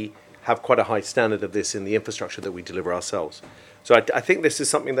 and we have quite a high standard of this in the infrastructure that we deliver ourselves. So I think this is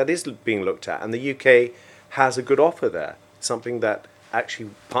something that is being looked at, and the UK has a good offer there, something that actually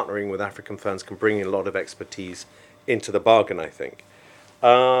partnering with African firms can bring in a lot of expertise into the bargain, I think.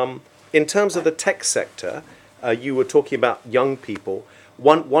 In terms of the tech sector, you were talking about young people.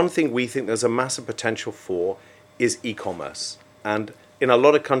 One thing we think there's a massive potential for is e-commerce. And in a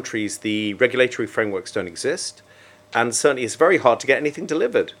lot of countries, the regulatory frameworks don't exist, and certainly it's very hard to get anything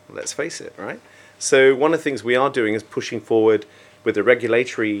delivered, let's face it, right? So one of the things we are doing is pushing forward with the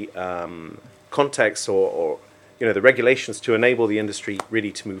regulatory context or the regulations to enable the industry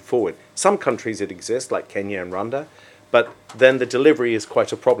really to move forward. Some countries it exists, like Kenya and Rwanda, but then the delivery is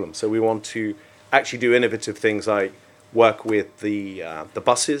quite a problem. So we want to actually do innovative things like work with the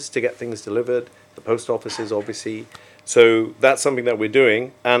buses to get things delivered, the post offices, obviously. So that's something that we're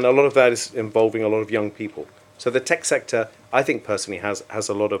doing, and a lot of that is involving a lot of young people. So the tech sector, I think personally, has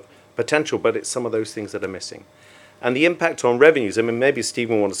a lot of potential, but it's some of those things that are missing. And the impact on revenues, I mean, maybe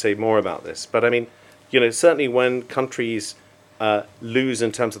Stephen will want to say more about this, but I mean, certainly when countries lose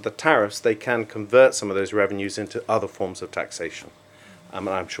in terms of the tariffs, they can convert some of those revenues into other forms of taxation. And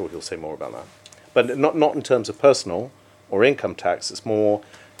I'm sure he'll say more about that. But not in terms of personal or income tax, it's more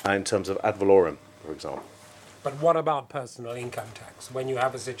in terms of ad valorem, for example. But what about personal income tax? When you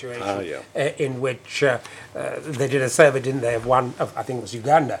have a situation in which they did a survey, didn't they, of one of, I think it was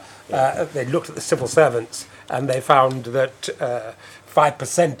Uganda, they looked at the civil servants and they found that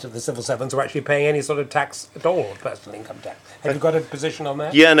 5% of the civil servants were actually paying any sort of tax at all, personal income tax. Have you got a position on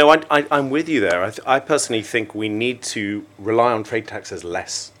that? Yeah, no, I'm with you there. I personally think we need to rely on trade taxes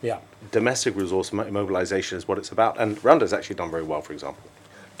less. Yeah. Domestic resource mobilization is what it's about, and Rwanda's actually done very well, for example.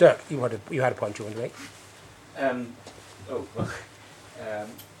 Dirk, you had a point you wanted to make? I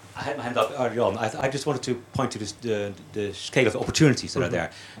had my hand up earlier on. I just wanted to point to the scale of opportunities that are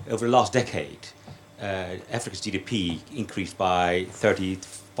there. Over the last decade, Africa's GDP increased by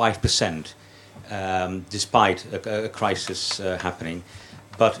 35%, despite a crisis happening.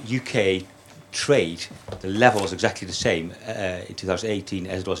 But UK trade, the level was exactly the same in 2018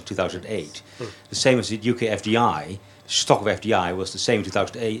 as it was in 2008. The same as the UK FDI. Stock of FDI was the same in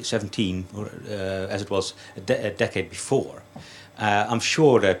 2017 as it was a decade before. I'm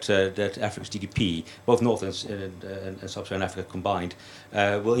sure that Africa's GDP, both North and Sub-Saharan Africa combined,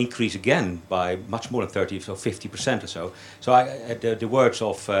 will increase again by much more than 30 or 50% or so. So the words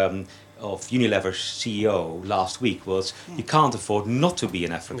of Unilever's CEO last week was, you can't afford not to be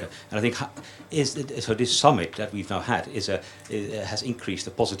in Africa. And I think so this summit that we've now had has increased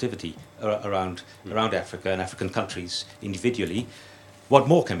the positivity around Africa and African countries individually. What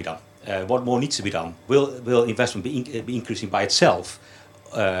more can be done? What more needs to be done? Will investment be increasing by itself?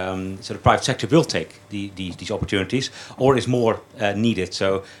 So the private sector will take these opportunities, or is more needed?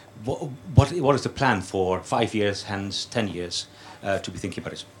 So what is the plan for 5 years, hence 10 years, to be thinking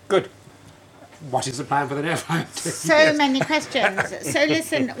about it? Good. What is the plan for the next 5 years? So many questions. So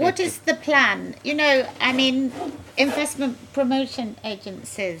listen, what is the plan? Investment promotion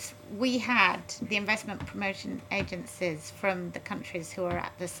agencies. We had the investment promotion agencies from the countries who were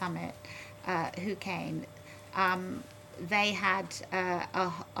at the summit who came. They had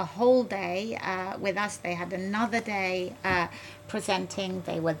a whole day with us. They had another day presenting.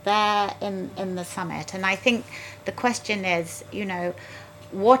 They were there in the summit. And I think the question is,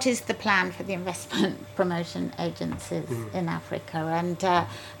 what is the plan for the investment promotion agencies in Africa?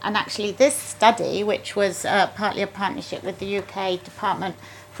 And actually this study, which was partly a partnership with the UK Department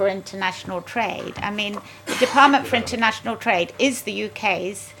for International Trade. The Department for International Trade is the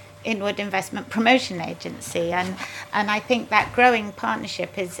UK's inward investment promotion agency, and I think that growing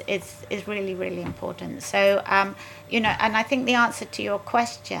partnership is really, really important. So, and I think the answer to your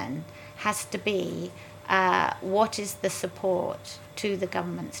question has to be what is the support to the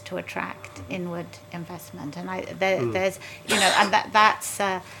governments to attract inward investment? And there's, and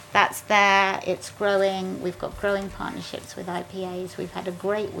that's there. It's growing. We've got growing partnerships with IPAs. We've had a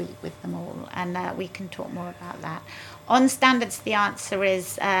great week with them all, and we can talk more about that. On standards, the answer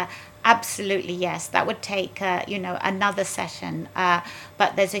is absolutely yes. That would take another session,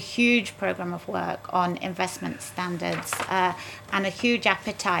 but there's a huge program of work on investment standards and a huge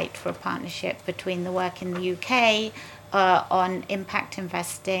appetite for a partnership between the work in the UK on impact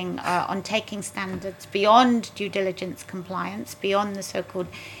investing, on taking standards beyond due diligence compliance, beyond the so-called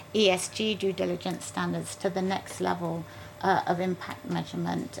ESG due diligence standards, to the next level of impact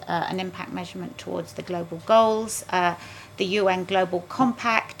measurement, an impact measurement towards the global goals. The UN Global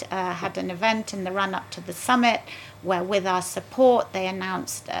Compact had an event in the run-up to the summit where, with our support, they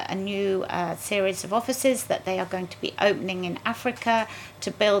announced a new series of offices that they are going to be opening in Africa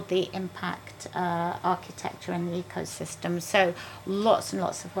to build the impact architecture and the ecosystem. So lots and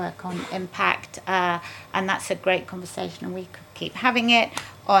lots of work on impact, and that's a great conversation, and we could keep having it.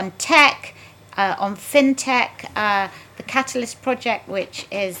 On tech, on fintech, the Catalyst project, which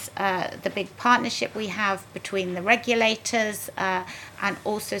is the big partnership we have between the regulators and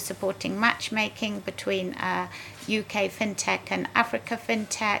also supporting matchmaking between UK fintech and Africa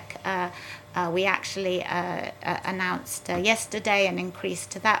fintech. We actually announced yesterday an increase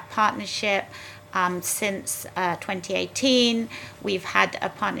to that partnership. Since 2018, we've had a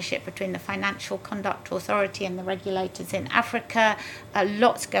partnership between the Financial Conduct Authority and the regulators in Africa.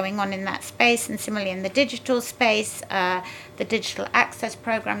 Lots going on in that space, and similarly in the digital space, the Digital Access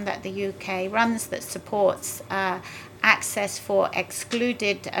Programme that the UK runs that supports access for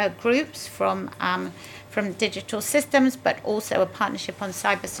excluded groups from digital systems, but also a partnership on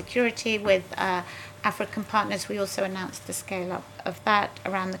cybersecurity with African partners. We also announced the scale up of that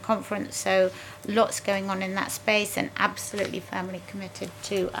around the conference. So lots going on in that space, and absolutely firmly committed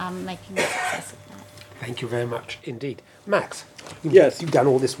to making a success of that. Thank you very much indeed. Max, yes, you've done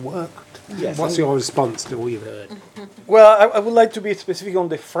all this work. Yes. What's your response to all you've heard? Well, I would like to be specific on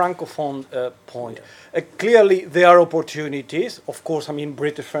the Francophone point. Clearly, there are opportunities. Of course,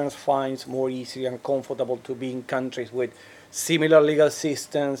 British firms find more easy and comfortable to be in countries with similar legal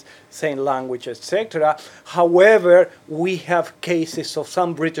systems, same language, etc. However, we have cases of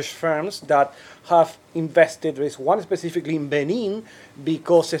some British firms that have invested. There is one specifically in Benin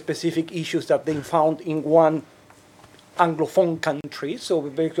because of specific issues that they found in one Anglophone country. So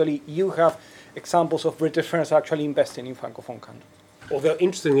basically, you have examples of British firms actually investing in Francophone countries. Although,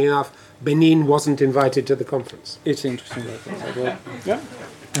 interestingly enough, Benin wasn't invited to the conference. It's interesting. Yeah.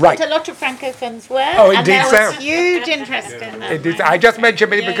 Right. But a lot of Francophones were, Oh, and indeed there was so. huge interest in that. It is, I just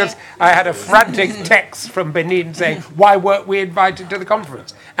mentioned it because I had a frantic text from Benin saying, "Why weren't we invited to the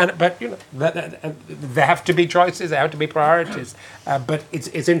conference?" But there have to be choices, there have to be priorities. But it's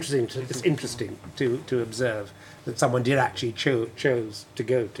interesting to observe that someone did actually chose to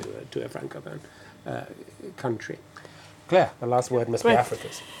go to a Francophone country. Claire, the last word must be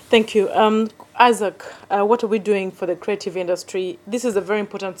Africa's. Thank you. Isaac, what are we doing for the creative industry? This is a very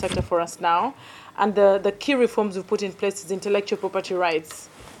important sector for us now. And the key reforms we've put in place is intellectual property rights.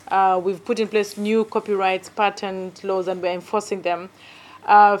 We've put in place new copyrights, patent laws, and we're enforcing them.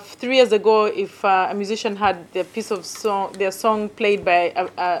 3 years ago, if a musician had their song played by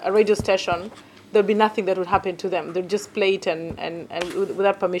a radio station, there'd be nothing that would happen to them. They'd just play it and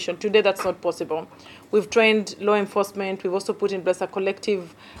without permission. Today, that's not possible. We've trained law enforcement. We've also put in place a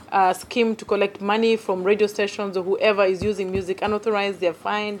collective scheme to collect money from radio stations or whoever is using music unauthorized. They're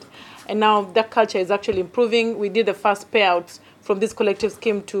fined. And now that culture is actually improving. We did the first payouts from this collective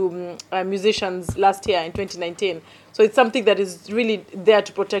scheme to musicians last year in 2019. So it's something that is really there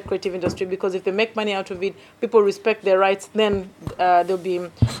to protect creative industry, because if they make money out of it, people respect their rights, then they'll be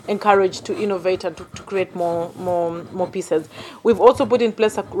encouraged to innovate and to create more pieces. We've also put in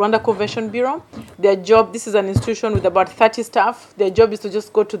place a Rwanda Convention Bureau. Their job, this is an institution with about 30 staff. Their job is to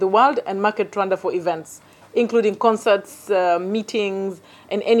just go to the world and market Rwanda for events, including concerts, meetings,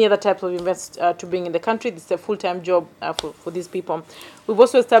 and any other types of events to bring in the country. This is a full-time job for these people. We've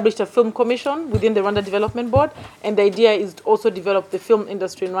also established a film commission within the Rwanda Development Board, and the idea is to also develop the film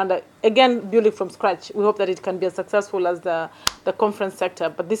industry in Rwanda, again, building from scratch. We hope that it can be as successful as the conference sector,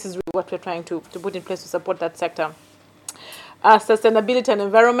 but this is really what we're trying to put in place to support that sector. Sustainability and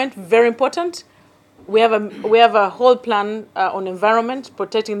environment, very important. We have a whole plan on environment,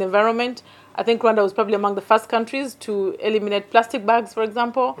 protecting the environment. I think Rwanda was probably among the first countries to eliminate plastic bags, for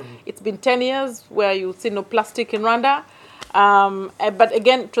example. Mm-hmm. It's been 10 years where you see no plastic in Rwanda. But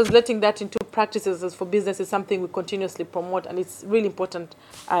again, translating that into practices for business is something we continuously promote, and it's really important.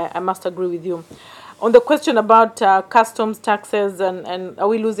 I must agree with you. On the question about customs taxes and are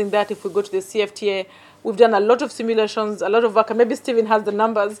we losing that if we go to the CFTA, we've done a lot of simulations, a lot of work, and maybe Stephen has the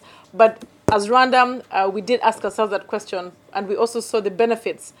numbers, but as Rwanda, we did ask ourselves that question, and we also saw the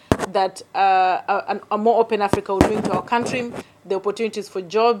benefits that a more open Africa would bring to our country, the opportunities for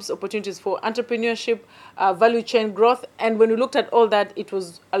jobs, opportunities for entrepreneurship, value chain growth. And when we looked at all that, it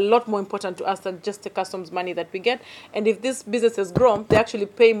was a lot more important to us than just the customs money that we get. And if these businesses grow, they actually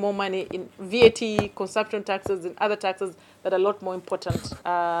pay more money in VAT, consumption taxes, and other taxes that are a lot more important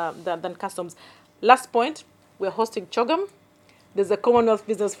than customs. Last point, we're hosting CHOGM. There's a Commonwealth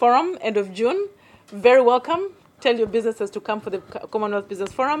Business Forum, end of June. Very welcome. Tell your businesses to come for the Commonwealth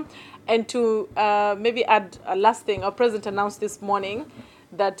Business Forum. And to maybe add a last thing, our president announced this morning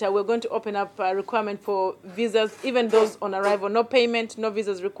that we're going to open up a requirement for visas, even those on arrival, no payment, no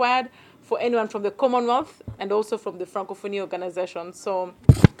visas required, for anyone from the Commonwealth and also from the Francophonie organization. So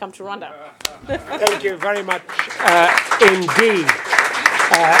come to Rwanda. Thank you very much indeed.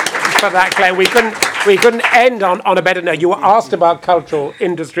 For that, Claire. We couldn't end on a better note. You were asked about cultural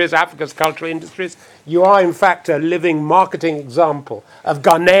industries, Africa's cultural industries. You are, in fact, a living marketing example of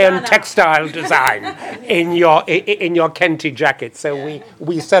Ghanaian textile design in your Kente jacket. So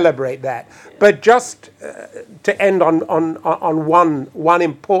we celebrate that. But just to end on one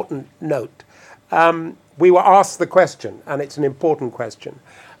important note, we were asked the question, and it's an important question: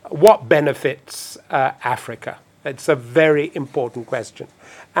 what benefits Africa? It's a very important question.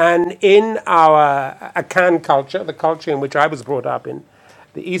 And in our Akan culture, the culture in which I was brought up in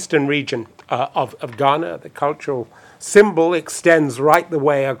the eastern region of Ghana, the cultural symbol extends right the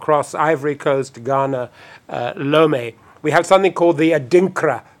way across Ivory Coast, Ghana, Lomé. We have something called the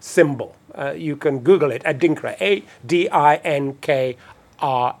Adinkra symbol. You can Google it, Adinkra, A-D-I-N-K-R-A.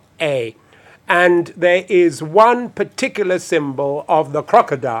 And there is one particular symbol of the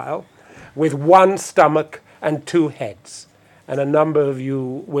crocodile with one stomach and two heads. And a number of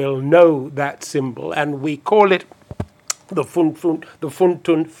you will know that symbol, and we call it the Funtun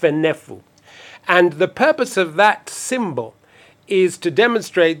Fenefu. And the purpose of that symbol is to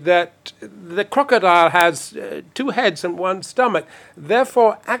demonstrate that the crocodile has two heads and one stomach.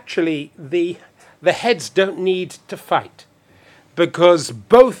 Therefore, actually, the heads don't need to fight, because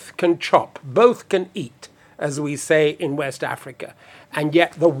both can chop, both can eat, as we say in West Africa, and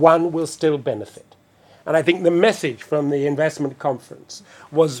yet the one will still benefit. And I think the message from the investment conference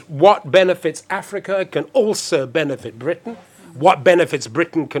was what benefits Africa can also benefit Britain. What benefits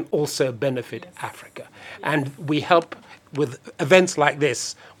Britain can also benefit Africa. And we help with events like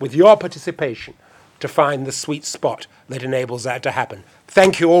this, with your participation, to find the sweet spot that enables that to happen.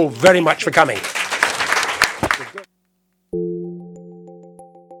 Thank you all very much for coming.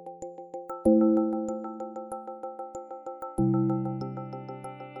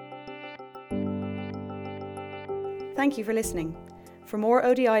 Thank you for listening. For more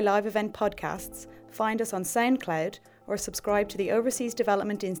ODI live event podcasts, find us on SoundCloud or subscribe to the Overseas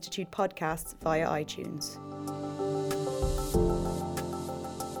Development Institute podcasts via iTunes.